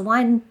glass of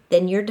wine,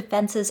 then your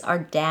defenses are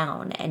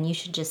down and you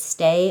should just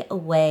stay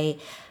away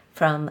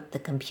from the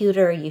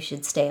computer. You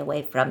should stay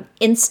away from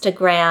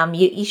Instagram.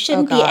 You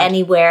shouldn't be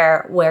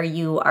anywhere where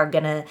you are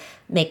going to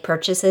make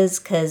purchases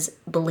because,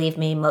 believe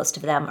me, most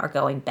of them are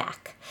going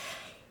back.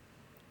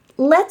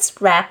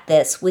 Let's wrap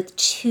this with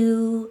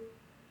 2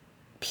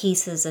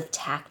 pieces of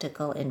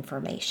tactical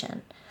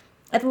information.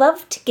 I'd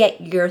love to get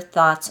your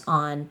thoughts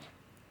on,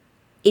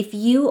 if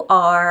you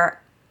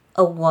are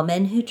a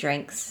woman who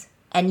drinks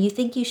and you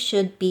think you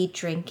should be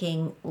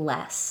drinking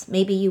less,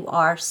 maybe you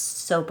are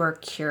sober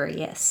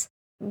curious,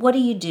 What do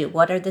you do?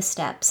 What are the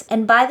steps?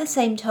 And by the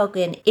same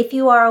token, if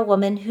you are a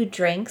woman who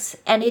drinks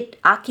and it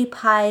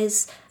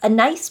occupies a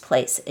nice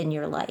place in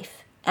your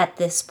life at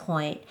this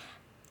point,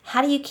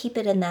 how do you keep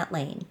it in that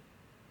lane?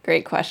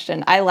 Great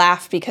question. I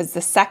laugh because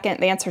the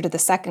answer to the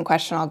second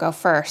question, I'll go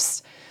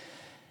first.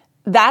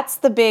 That's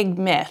the big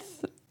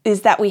myth,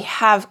 is that we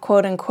have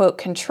quote unquote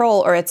control,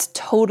 or it's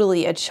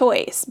totally a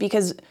choice.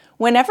 Because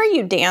whenever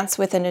you dance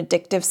with an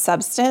addictive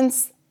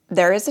substance,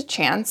 there is a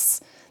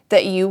chance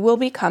that you will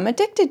become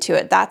addicted to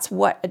it. That's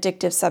what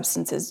addictive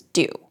substances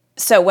do.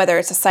 So whether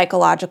it's a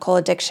psychological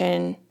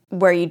addiction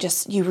where you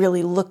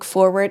really look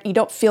forward, you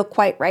don't feel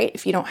quite right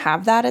if you don't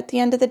have that at the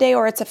end of the day,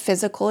 or it's a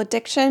physical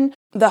addiction,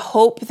 the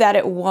hope that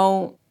it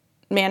won't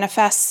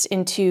manifest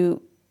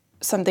into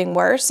something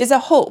worse is a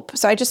hope.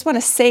 So I just want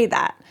to say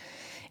that.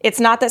 It's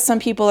not that some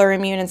people are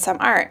immune and some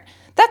aren't.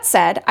 That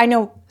said, I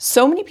know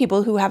so many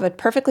people who have a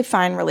perfectly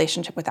fine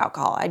relationship with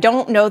alcohol. I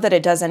don't know that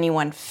it does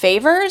anyone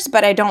favors,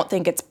 but I don't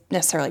think it's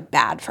necessarily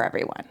bad for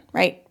everyone,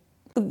 right?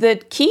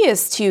 The key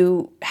is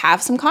to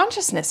have some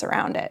consciousness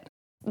around it.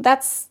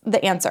 That's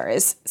the answer,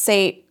 is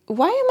say,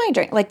 why am I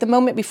drinking? Like the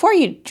moment before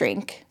you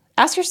drink,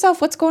 ask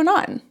yourself, what's going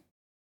on?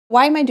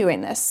 Why am I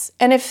doing this?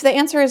 And if the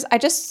answer is, I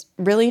just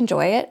really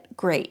enjoy it,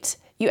 great.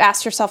 You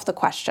ask yourself the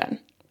question.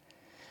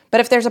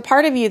 But if there's a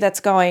part of you that's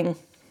going,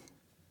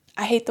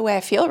 I hate the way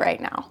I feel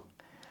right now.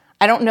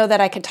 I don't know that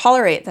I could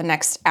tolerate the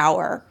next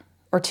hour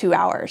or 2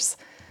 hours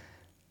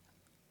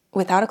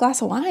without a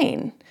glass of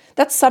wine.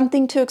 That's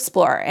something to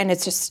explore. And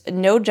it's just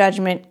no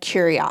judgment,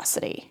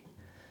 curiosity,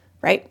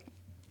 right?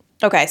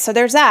 Okay, so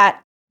there's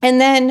that.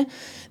 And then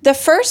the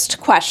first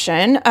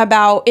question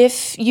about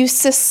if you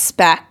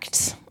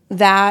suspect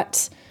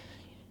that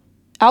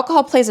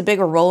alcohol plays a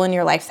bigger role in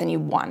your life than you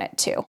want it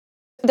to.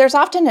 There's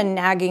often a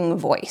nagging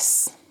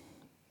voice,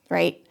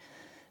 right,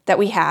 that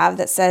we have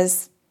that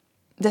says,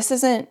 this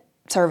isn't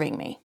serving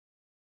me.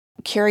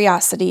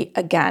 Curiosity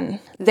again.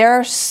 There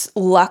are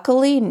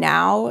luckily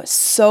now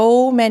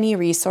so many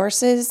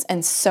resources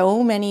and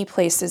so many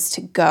places to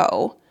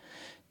go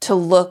to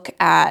look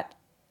at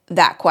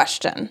that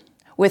question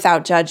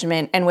without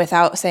judgment and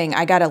without saying,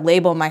 I got to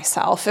label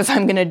myself if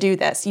I'm going to do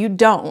this. You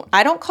don't.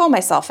 I don't call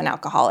myself an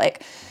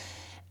alcoholic.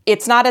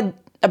 It's not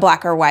a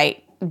black or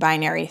white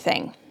binary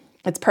thing.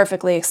 It's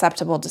perfectly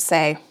acceptable to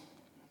say,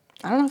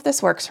 I don't know if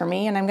this works for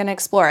me, and I'm going to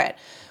explore it.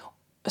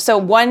 So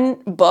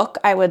one book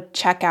I would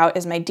check out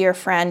is my dear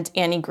friend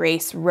Annie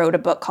Grace wrote a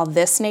book called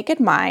This Naked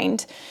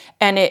Mind,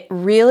 and it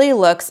really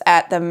looks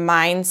at the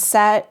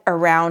mindset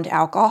around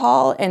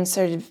alcohol and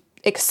sort of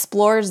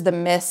explores the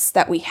myths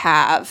that we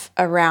have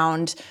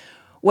around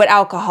what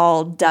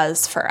alcohol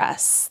does for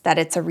us, that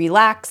it's a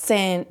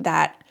relaxant,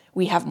 that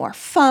we have more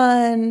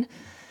fun,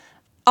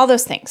 all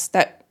those things,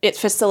 that it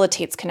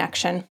facilitates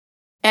connection.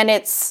 And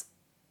it's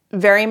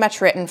very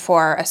much written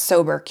for a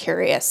sober,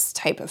 curious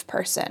type of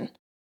person.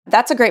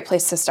 That's a great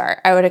place to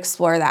start. I would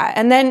explore that.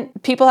 And then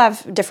people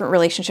have different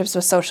relationships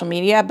with social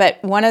media,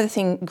 but one of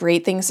the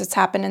great things that's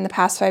happened in the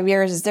past 5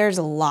 years is there's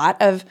a lot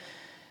of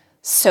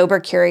sober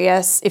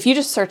curious. If you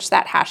just search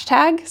that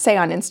hashtag, say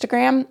on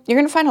Instagram, you're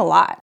going to find a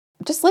lot.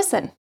 Just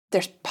listen.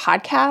 There's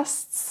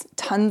podcasts,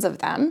 tons of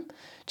them.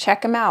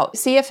 Check them out.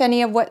 See if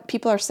any of what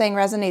people are saying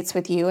resonates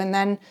with you, and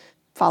then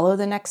follow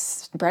the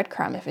next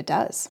breadcrumb if it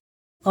does.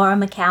 Laura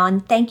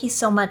McKowen, thank you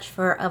so much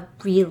for a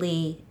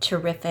really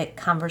terrific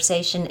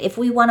conversation. If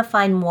we want to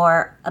find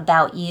more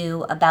about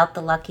you, about the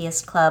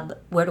Luckiest Club,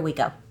 where do we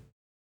go?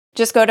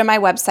 Just go to my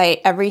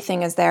website.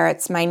 Everything is there.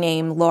 It's my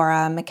name,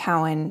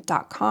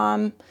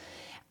 lauramckowen.com.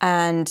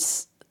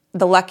 And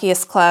the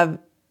Luckiest Club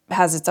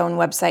has its own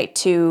website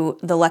too,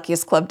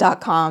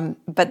 theluckiestclub.com.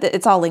 But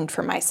it's all linked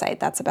from my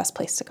site. That's the best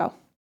place to go.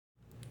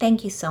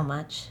 Thank you so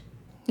much.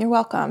 You're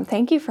welcome.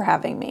 Thank you for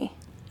having me.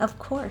 Of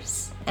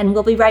course. And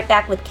we'll be right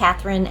back with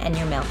Catherine and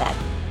your mailbag.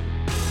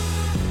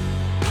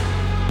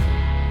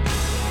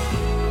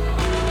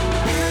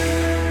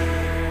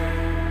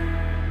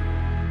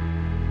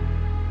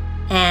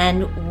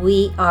 And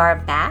we are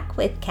back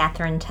with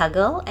Catherine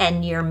Tuggle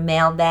and your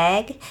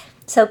mailbag.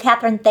 So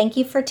Catherine, thank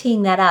you for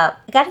teeing that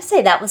up. I got to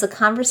say, that was a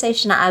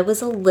conversation I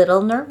was a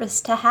little nervous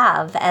to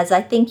have, as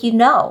I think you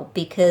know,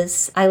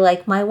 because I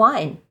like my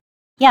wine.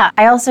 Yeah,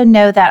 I also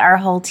know that our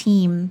whole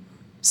team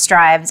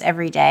strives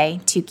every day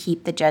to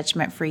keep the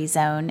judgment-free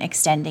zone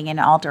extending in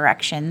all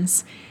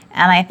directions.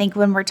 And I think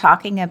when we're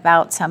talking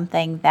about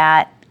something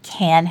that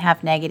can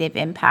have negative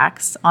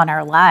impacts on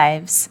our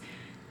lives,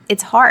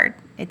 it's hard.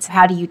 It's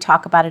how do you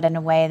talk about it in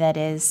a way that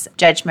is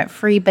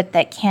judgment-free, but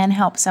that can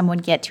help someone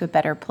get to a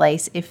better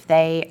place if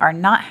they are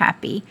not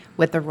happy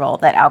with the role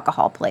that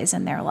alcohol plays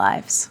in their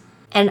lives.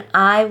 And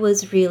I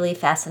was really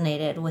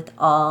fascinated with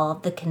all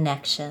the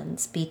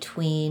connections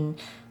between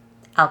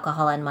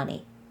alcohol and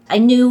money. I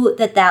knew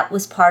that that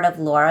was part of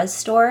Laura's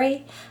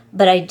story,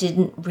 but I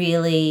didn't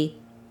really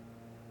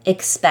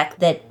expect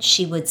that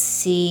she would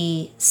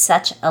see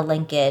such a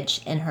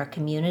linkage in her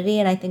community,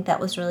 and I think that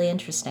was really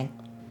interesting.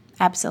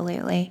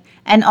 Absolutely.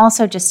 And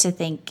also just to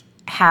think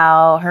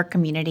how her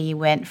community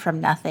went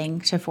from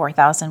nothing to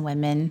 4,000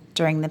 women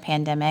during the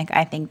pandemic.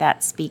 I think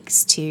that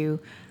speaks to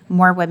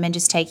more women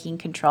just taking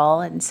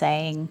control and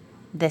saying,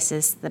 this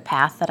is the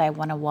path that I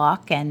want to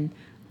walk, and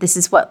this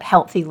is what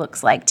healthy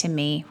looks like to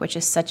me, which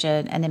is such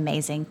an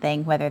amazing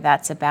thing, whether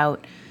that's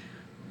about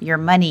your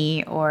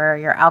money or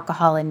your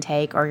alcohol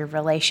intake or your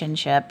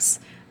relationships.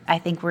 I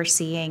think we're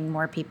seeing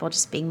more people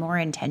just being more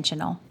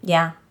intentional.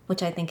 Yeah,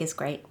 which I think is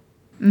great.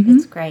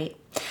 It's great.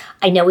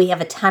 I know we have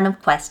a ton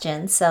of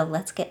questions, so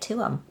let's get to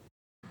them.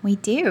 We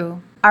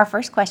do. Our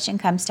first question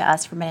comes to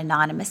us from an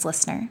anonymous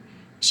listener.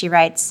 She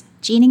writes,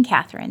 Jean and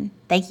Catherine,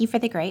 thank you for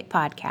the great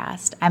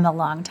podcast. I'm a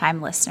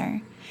longtime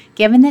listener.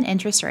 Given that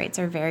interest rates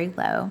are very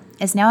low,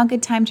 is now a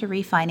good time to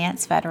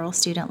refinance federal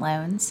student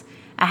loans?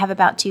 I have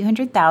about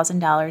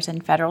 $200,000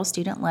 in federal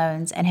student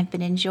loans and have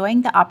been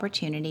enjoying the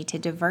opportunity to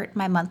divert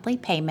my monthly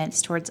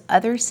payments towards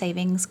other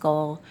savings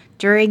goal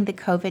during the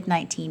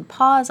COVID-19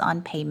 pause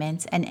on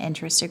payments and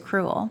interest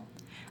accrual.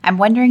 I'm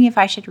wondering if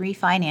I should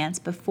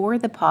refinance before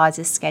the pause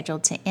is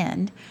scheduled to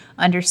end,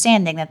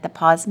 understanding that the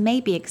pause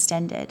may be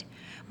extended.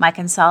 My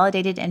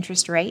consolidated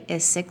interest rate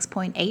is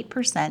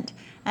 6.8%,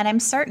 and I'm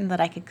certain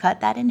that I could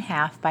cut that in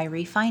half by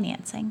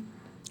refinancing.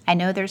 I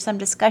know there's some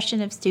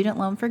discussion of student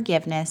loan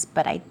forgiveness,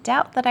 but I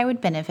doubt that I would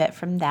benefit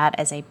from that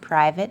as a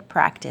private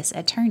practice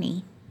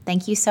attorney.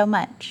 Thank you so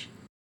much.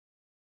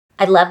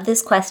 I love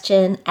this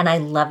question, and I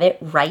love it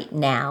right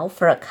now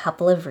for a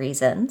couple of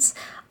reasons.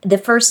 The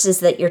first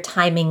is that your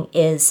timing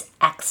is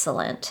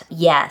excellent.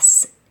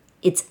 Yes,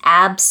 it's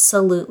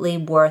absolutely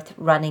worth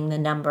running the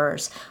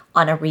numbers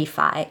on a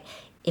refi.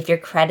 If your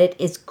credit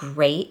is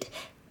great,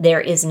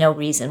 there is no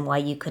reason why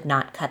you could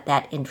not cut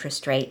that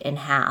interest rate in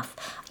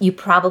half. You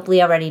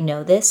probably already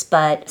know this,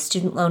 but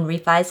student loan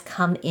refis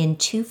come in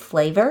two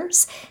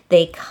flavors.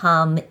 They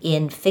come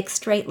in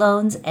fixed rate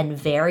loans and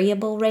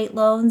variable rate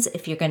loans.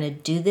 If you're going to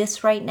do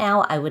this right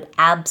now, I would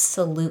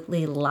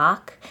absolutely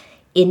lock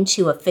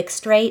into a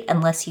fixed rate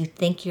unless you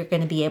think you're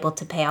going to be able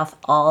to pay off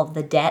all of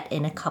the debt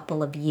in a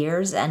couple of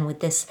years. And with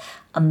this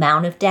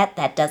amount of debt,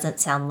 that doesn't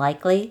sound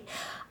likely.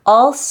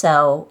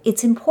 Also,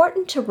 it's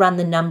important to run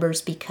the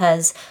numbers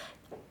because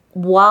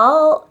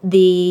while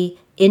the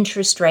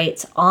interest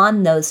rates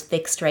on those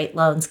fixed rate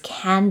loans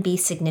can be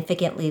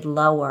significantly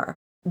lower,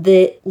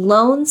 the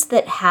loans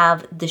that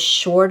have the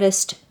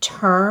shortest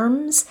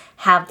terms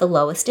have the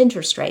lowest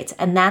interest rates.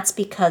 And that's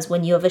because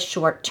when you have a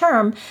short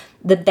term,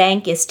 the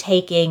bank is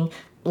taking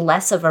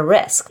less of a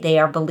risk. They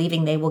are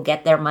believing they will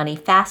get their money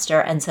faster,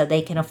 and so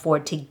they can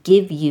afford to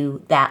give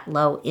you that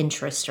low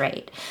interest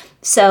rate.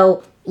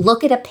 So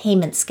look at a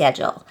payment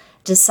schedule.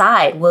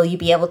 Decide, will you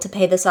be able to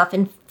pay this off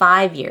in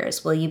 5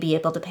 years? Will you be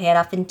able to pay it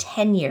off in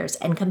 10 years?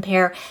 And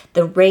compare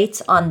the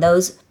rates on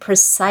those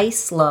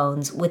precise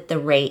loans with the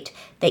rate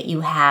that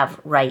you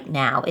have right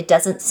now. It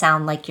doesn't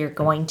sound like you're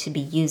going to be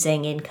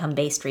using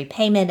income-based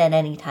repayment at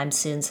any time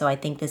soon, so I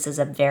think this is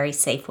a very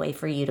safe way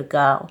for you to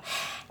go.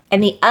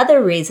 And the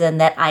other reason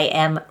that I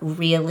am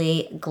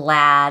really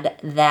glad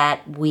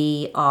that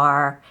we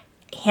are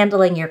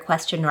handling your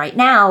question right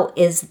now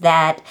is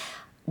that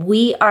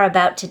we are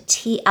about to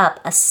tee up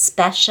a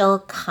special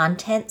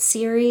content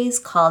series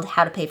called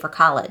How to Pay for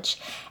College.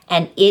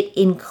 And it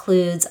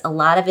includes a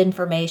lot of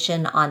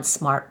information on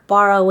smart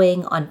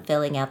borrowing, on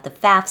filling out the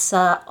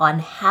FAFSA, on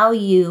how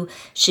you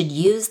should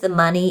use the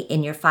money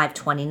in your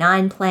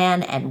 529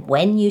 plan and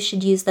when you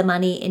should use the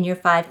money in your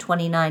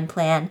 529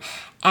 plan,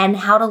 and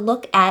how to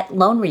look at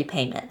loan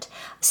repayment.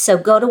 So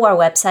go to our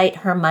website,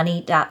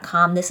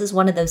 hermoney.com. This is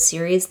one of those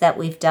series that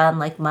we've done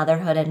like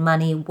Motherhood and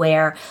Money,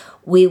 where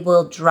we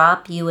will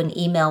drop you an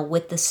email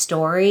with the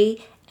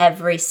story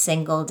every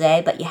single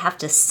day, but you have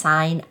to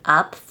sign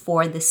up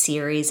for the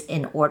series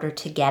in order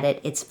to get it.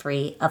 It's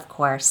free, of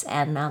course,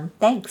 and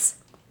thanks.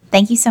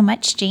 Thank you so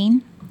much,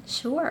 Jean.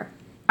 Sure.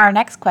 Our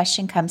next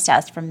question comes to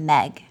us from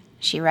Meg.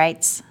 She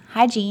writes,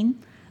 Hi,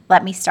 Jean.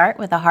 Let me start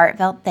with a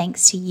heartfelt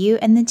thanks to you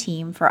and the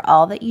team for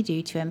all that you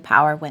do to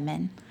empower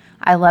women.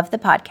 I love the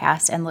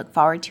podcast and look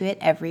forward to it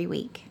every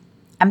week.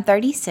 I'm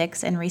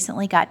 36 and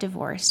recently got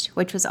divorced,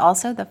 which was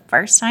also the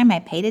first time I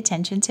paid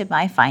attention to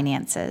my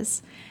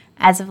finances.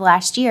 As of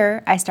last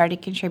year, I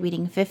started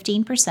contributing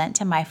 15%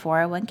 to my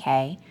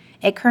 401k.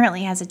 It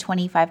currently has a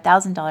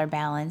 $25,000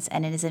 balance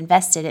and it is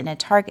invested in a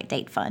target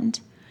date fund.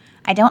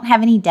 I don't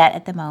have any debt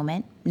at the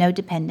moment, no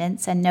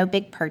dependents, and no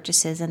big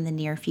purchases in the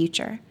near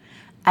future.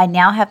 I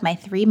now have my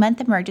 3-month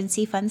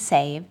emergency fund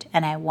saved,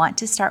 and I want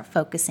to start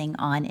focusing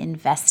on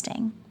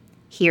investing.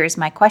 Here's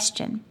my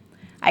question.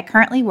 I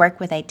currently work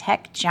with a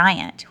tech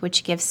giant,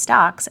 which gives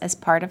stocks as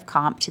part of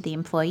comp to the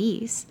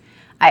employees.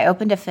 I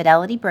opened a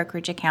Fidelity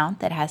brokerage account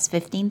that has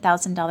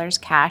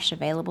 $15,000 cash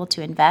available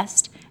to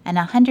invest and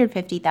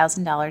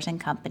 $150,000 in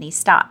company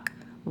stock,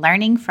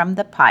 learning from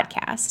the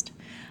podcast.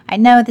 I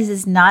know this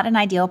is not an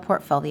ideal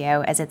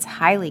portfolio as it's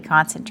highly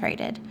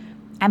concentrated.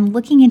 I'm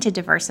looking into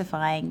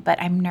diversifying, but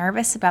I'm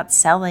nervous about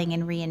selling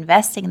and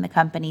reinvesting in the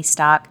company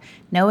stock,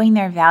 knowing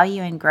their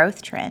value and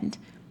growth trend.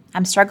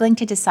 I'm struggling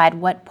to decide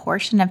what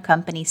portion of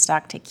company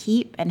stock to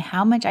keep and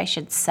how much I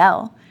should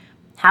sell.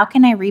 How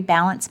can I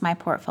rebalance my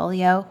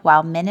portfolio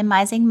while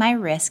minimizing my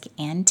risk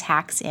and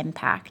tax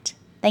impact?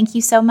 Thank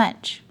you so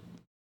much.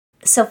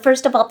 So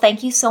first of all,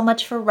 thank you so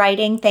much for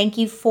writing. Thank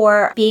you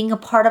for being a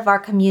part of our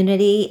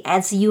community.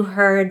 As you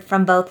heard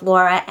from both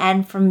Laura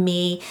and from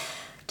me,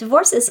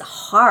 divorce is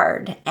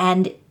hard,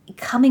 and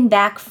coming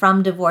back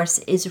from divorce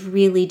is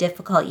really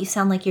difficult. You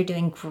sound like you're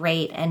doing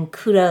great, and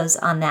kudos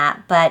on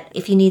that. But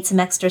if you need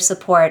some extra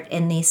support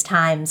in these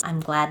times,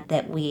 I'm glad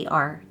that we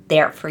are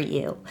there for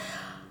you.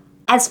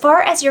 As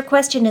far as your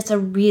question, it's a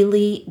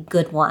really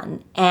good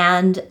one.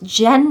 And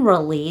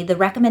generally, the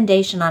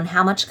recommendation on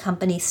how much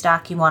company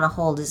stock you want to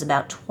hold is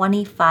about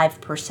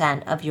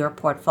 25% of your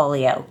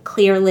portfolio.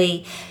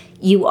 Clearly,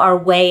 you are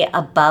way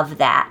above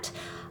that.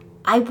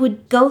 I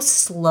would go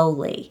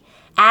slowly.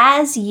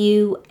 As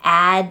you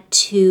add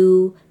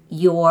to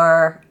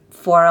your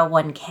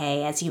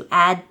 401k, as you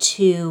add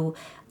to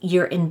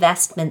your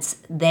investments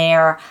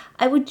there,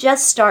 I would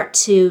just start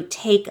to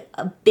take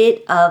a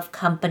bit of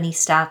company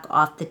stock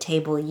off the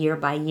table year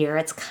by year.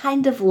 It's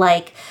kind of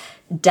like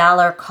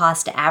dollar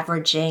cost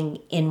averaging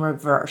in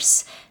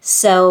reverse.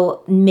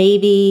 So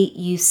maybe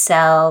you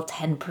sell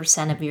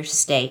 10% of your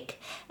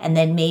stake, and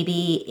then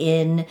maybe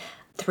in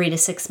 3 to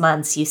 6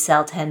 months, you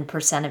sell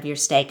 10% of your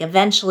stake.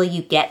 Eventually,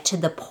 you get to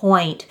the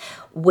point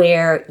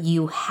where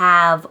you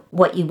have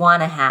what you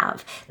want to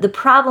have. The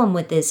problem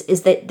with this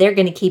is that they're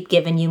going to keep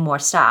giving you more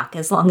stock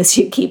as long as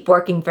you keep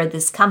working for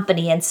this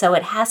company. And so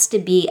it has to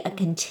be a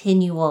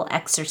continual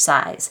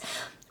exercise.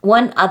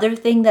 One other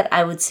thing that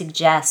I would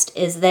suggest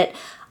is that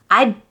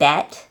I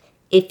bet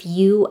if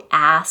you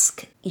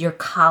ask your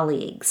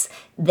colleagues,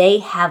 they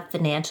have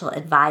financial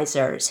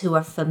advisors who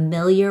are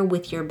familiar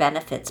with your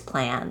benefits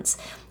plans,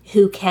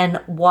 who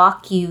can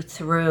walk you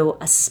through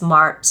a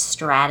smart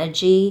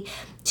strategy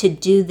to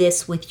do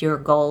this with your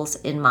goals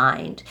in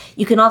mind.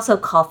 You can also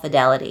call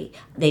Fidelity.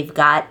 They've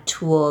got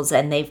tools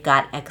and they've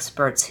got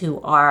experts who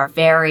are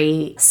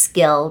very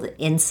skilled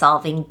in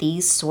solving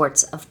these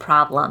sorts of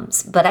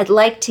problems. But I'd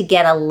like to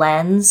get a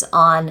lens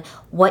on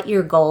what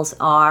your goals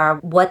are,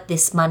 what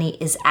this money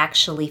is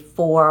actually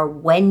for,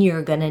 when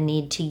you're going to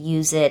need to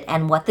use it,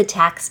 and what the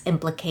tax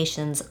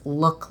implications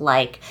look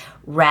like,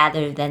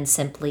 rather than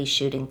simply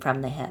shooting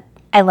from the hip.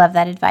 I love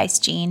that advice,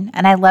 Jean.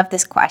 And I love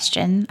this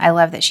question. I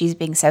love that she's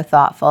being so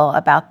thoughtful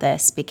about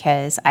this,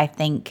 because I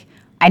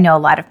know a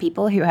lot of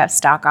people who have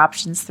stock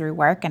options through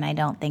work, and I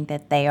don't think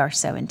that they are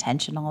so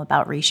intentional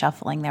about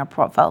reshuffling their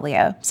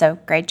portfolio. So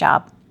great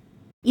job.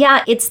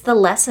 Yeah, it's the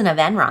lesson of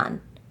Enron,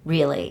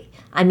 really.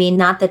 I mean,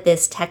 not that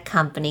this tech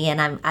company,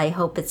 and I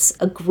hope it's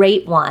a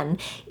great one,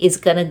 is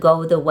going to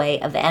go the way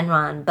of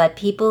Enron, but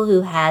people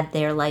who had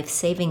their life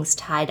savings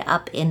tied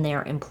up in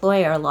their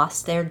employer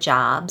lost their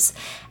jobs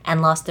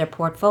and lost their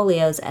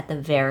portfolios at the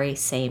very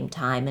same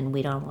time, and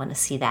we don't want to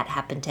see that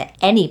happen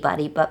to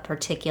anybody, but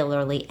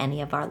particularly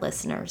any of our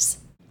listeners.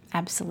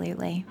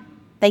 Absolutely.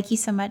 Thank you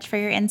so much for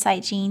your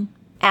insight, Jean.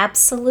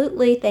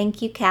 Absolutely.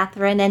 Thank you,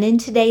 Catherine. And in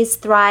today's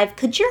Thrive,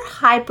 could your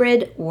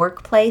hybrid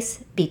workplace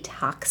be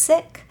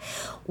toxic?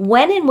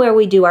 When and where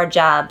we do our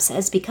jobs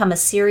has become a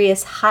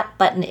serious hot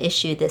button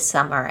issue this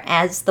summer.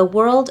 As the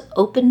world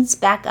opens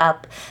back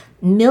up,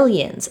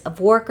 millions of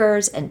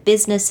workers and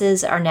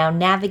businesses are now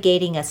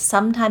navigating a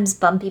sometimes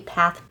bumpy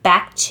path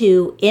back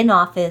to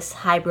in-office,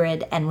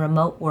 hybrid, and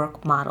remote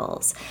work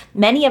models.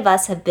 Many of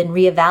us have been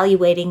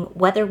reevaluating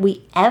whether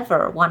we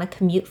ever want to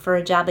commute for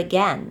a job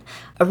again.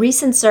 A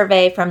recent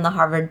survey from the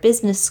Harvard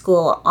Business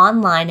School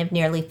online of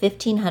nearly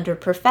 1,500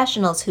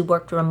 professionals who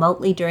worked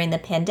remotely during the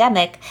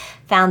pandemic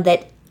found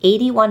that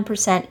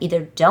 81%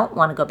 either don't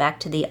want to go back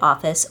to the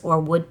office or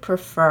would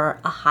prefer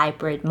a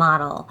hybrid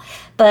model.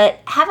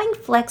 But having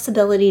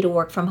flexibility to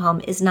work from home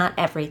is not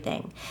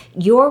everything.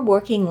 Your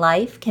working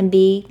life can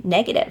be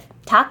negative,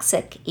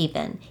 toxic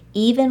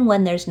even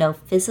when there's no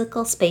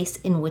physical space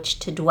in which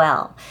to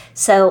dwell.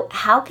 So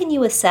how can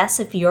you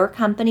assess if your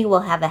company will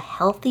have a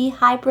healthy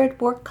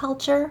hybrid work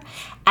culture?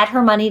 At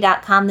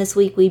hermoney.com this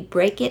week, we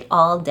break it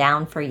all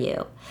down for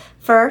you.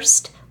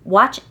 First,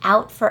 watch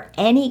out for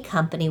any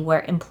company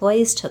where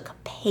employees took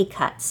pay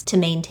cuts to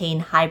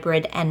maintain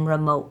hybrid and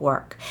remote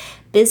work.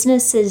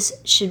 Businesses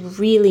should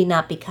really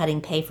not be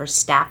cutting pay for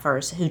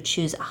staffers who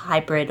choose a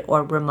hybrid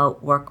or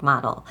remote work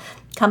model.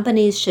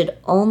 Companies should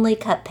only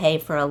cut pay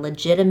for a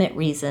legitimate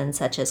reason,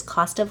 such as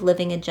cost of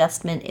living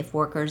adjustment if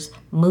workers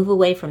move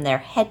away from their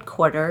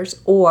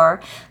headquarters,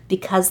 or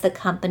because the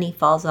company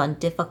falls on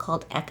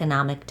difficult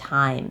economic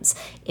times.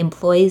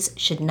 Employees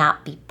should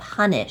not be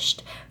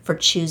punished for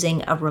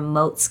choosing a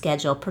remote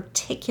schedule,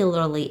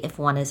 particularly if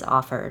one is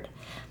offered.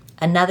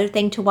 Another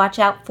thing to watch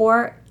out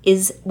for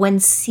is when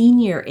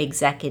senior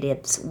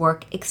executives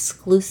work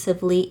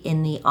exclusively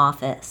in the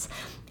office.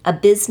 A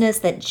business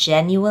that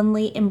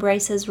genuinely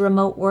embraces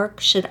remote work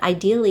should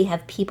ideally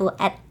have people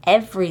at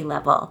every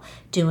level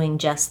doing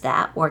just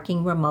that,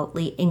 working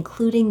remotely,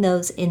 including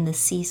those in the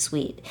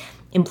C-suite.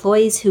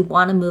 Employees who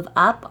want to move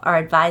up are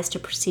advised to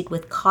proceed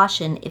with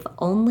caution if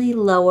only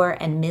lower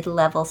and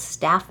mid-level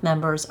staff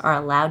members are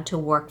allowed to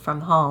work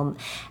from home,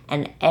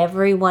 and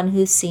everyone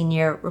who's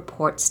senior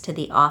reports to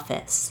the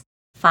office.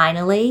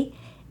 Finally,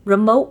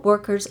 remote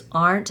workers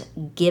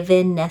aren't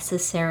given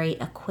necessary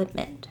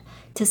equipment.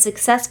 To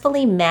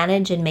successfully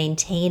manage and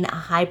maintain a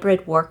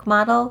hybrid work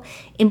model,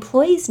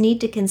 employees need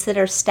to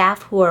consider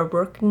staff who are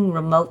working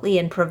remotely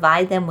and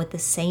provide them with the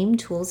same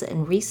tools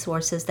and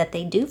resources that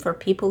they do for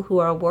people who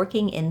are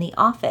working in the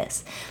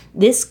office.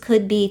 This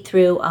could be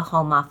through a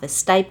home office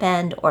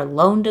stipend or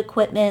loaned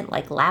equipment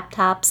like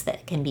laptops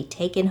that can be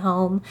taken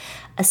home.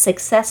 A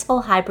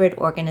successful hybrid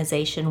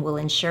organization will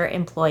ensure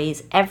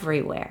employees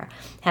everywhere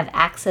have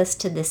access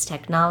to this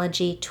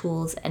technology,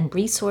 tools, and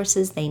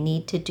resources they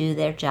need to do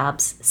their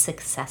jobs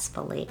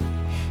successfully.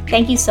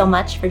 Thank you so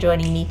much for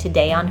joining me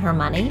today on Her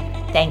Money.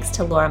 Thanks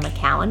to Laura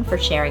McCowan for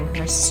sharing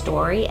her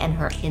story and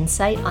her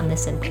insight on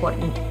this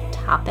important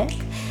topic.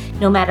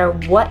 No matter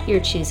what you're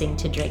choosing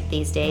to drink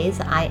these days,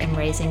 I am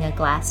raising a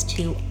glass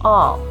to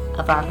all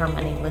of our Her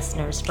Money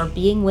listeners for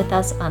being with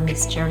us on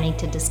this journey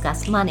to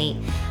discuss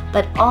money,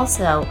 but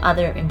also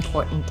other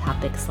important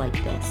topics like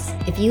this.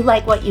 If you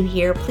like what you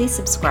hear, please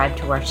subscribe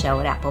to our show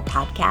at Apple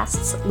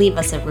Podcasts. Leave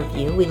us a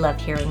review. We love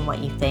hearing what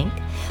you think.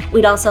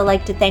 We'd also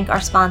like to thank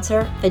our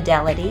sponsor,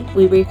 Fidelity.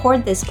 We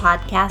record this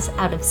podcast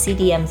out of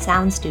CDM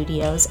Sound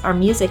Studios. Our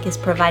music is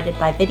provided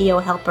by Video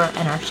Helper,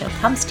 and our show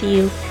comes to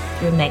you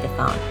through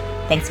Megaphone.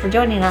 Thanks for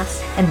joining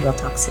us, and we'll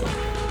talk soon.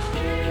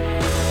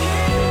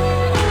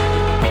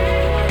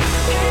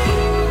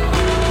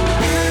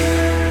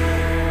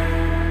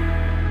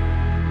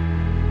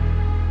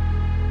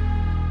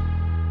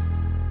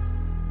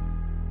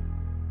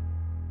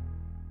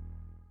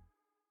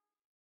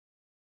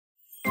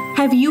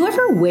 Have you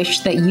ever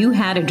wished that you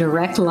had a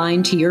direct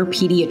line to your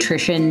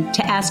pediatrician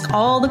to ask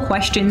all the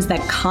questions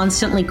that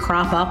constantly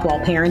crop up while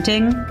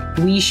parenting?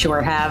 We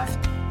sure have.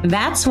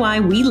 That's why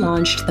we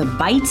launched the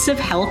Bites of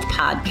Health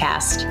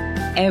podcast.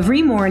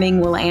 Every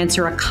morning, we'll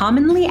answer a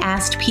commonly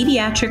asked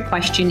pediatric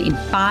question in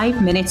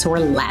 5 minutes or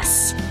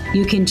less.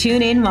 You can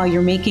tune in while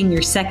you're making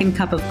your second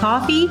cup of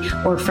coffee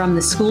or from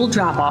the school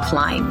drop-off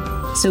line.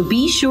 So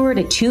be sure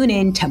to tune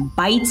in to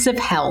Bites of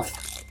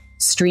Health,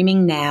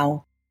 streaming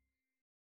now.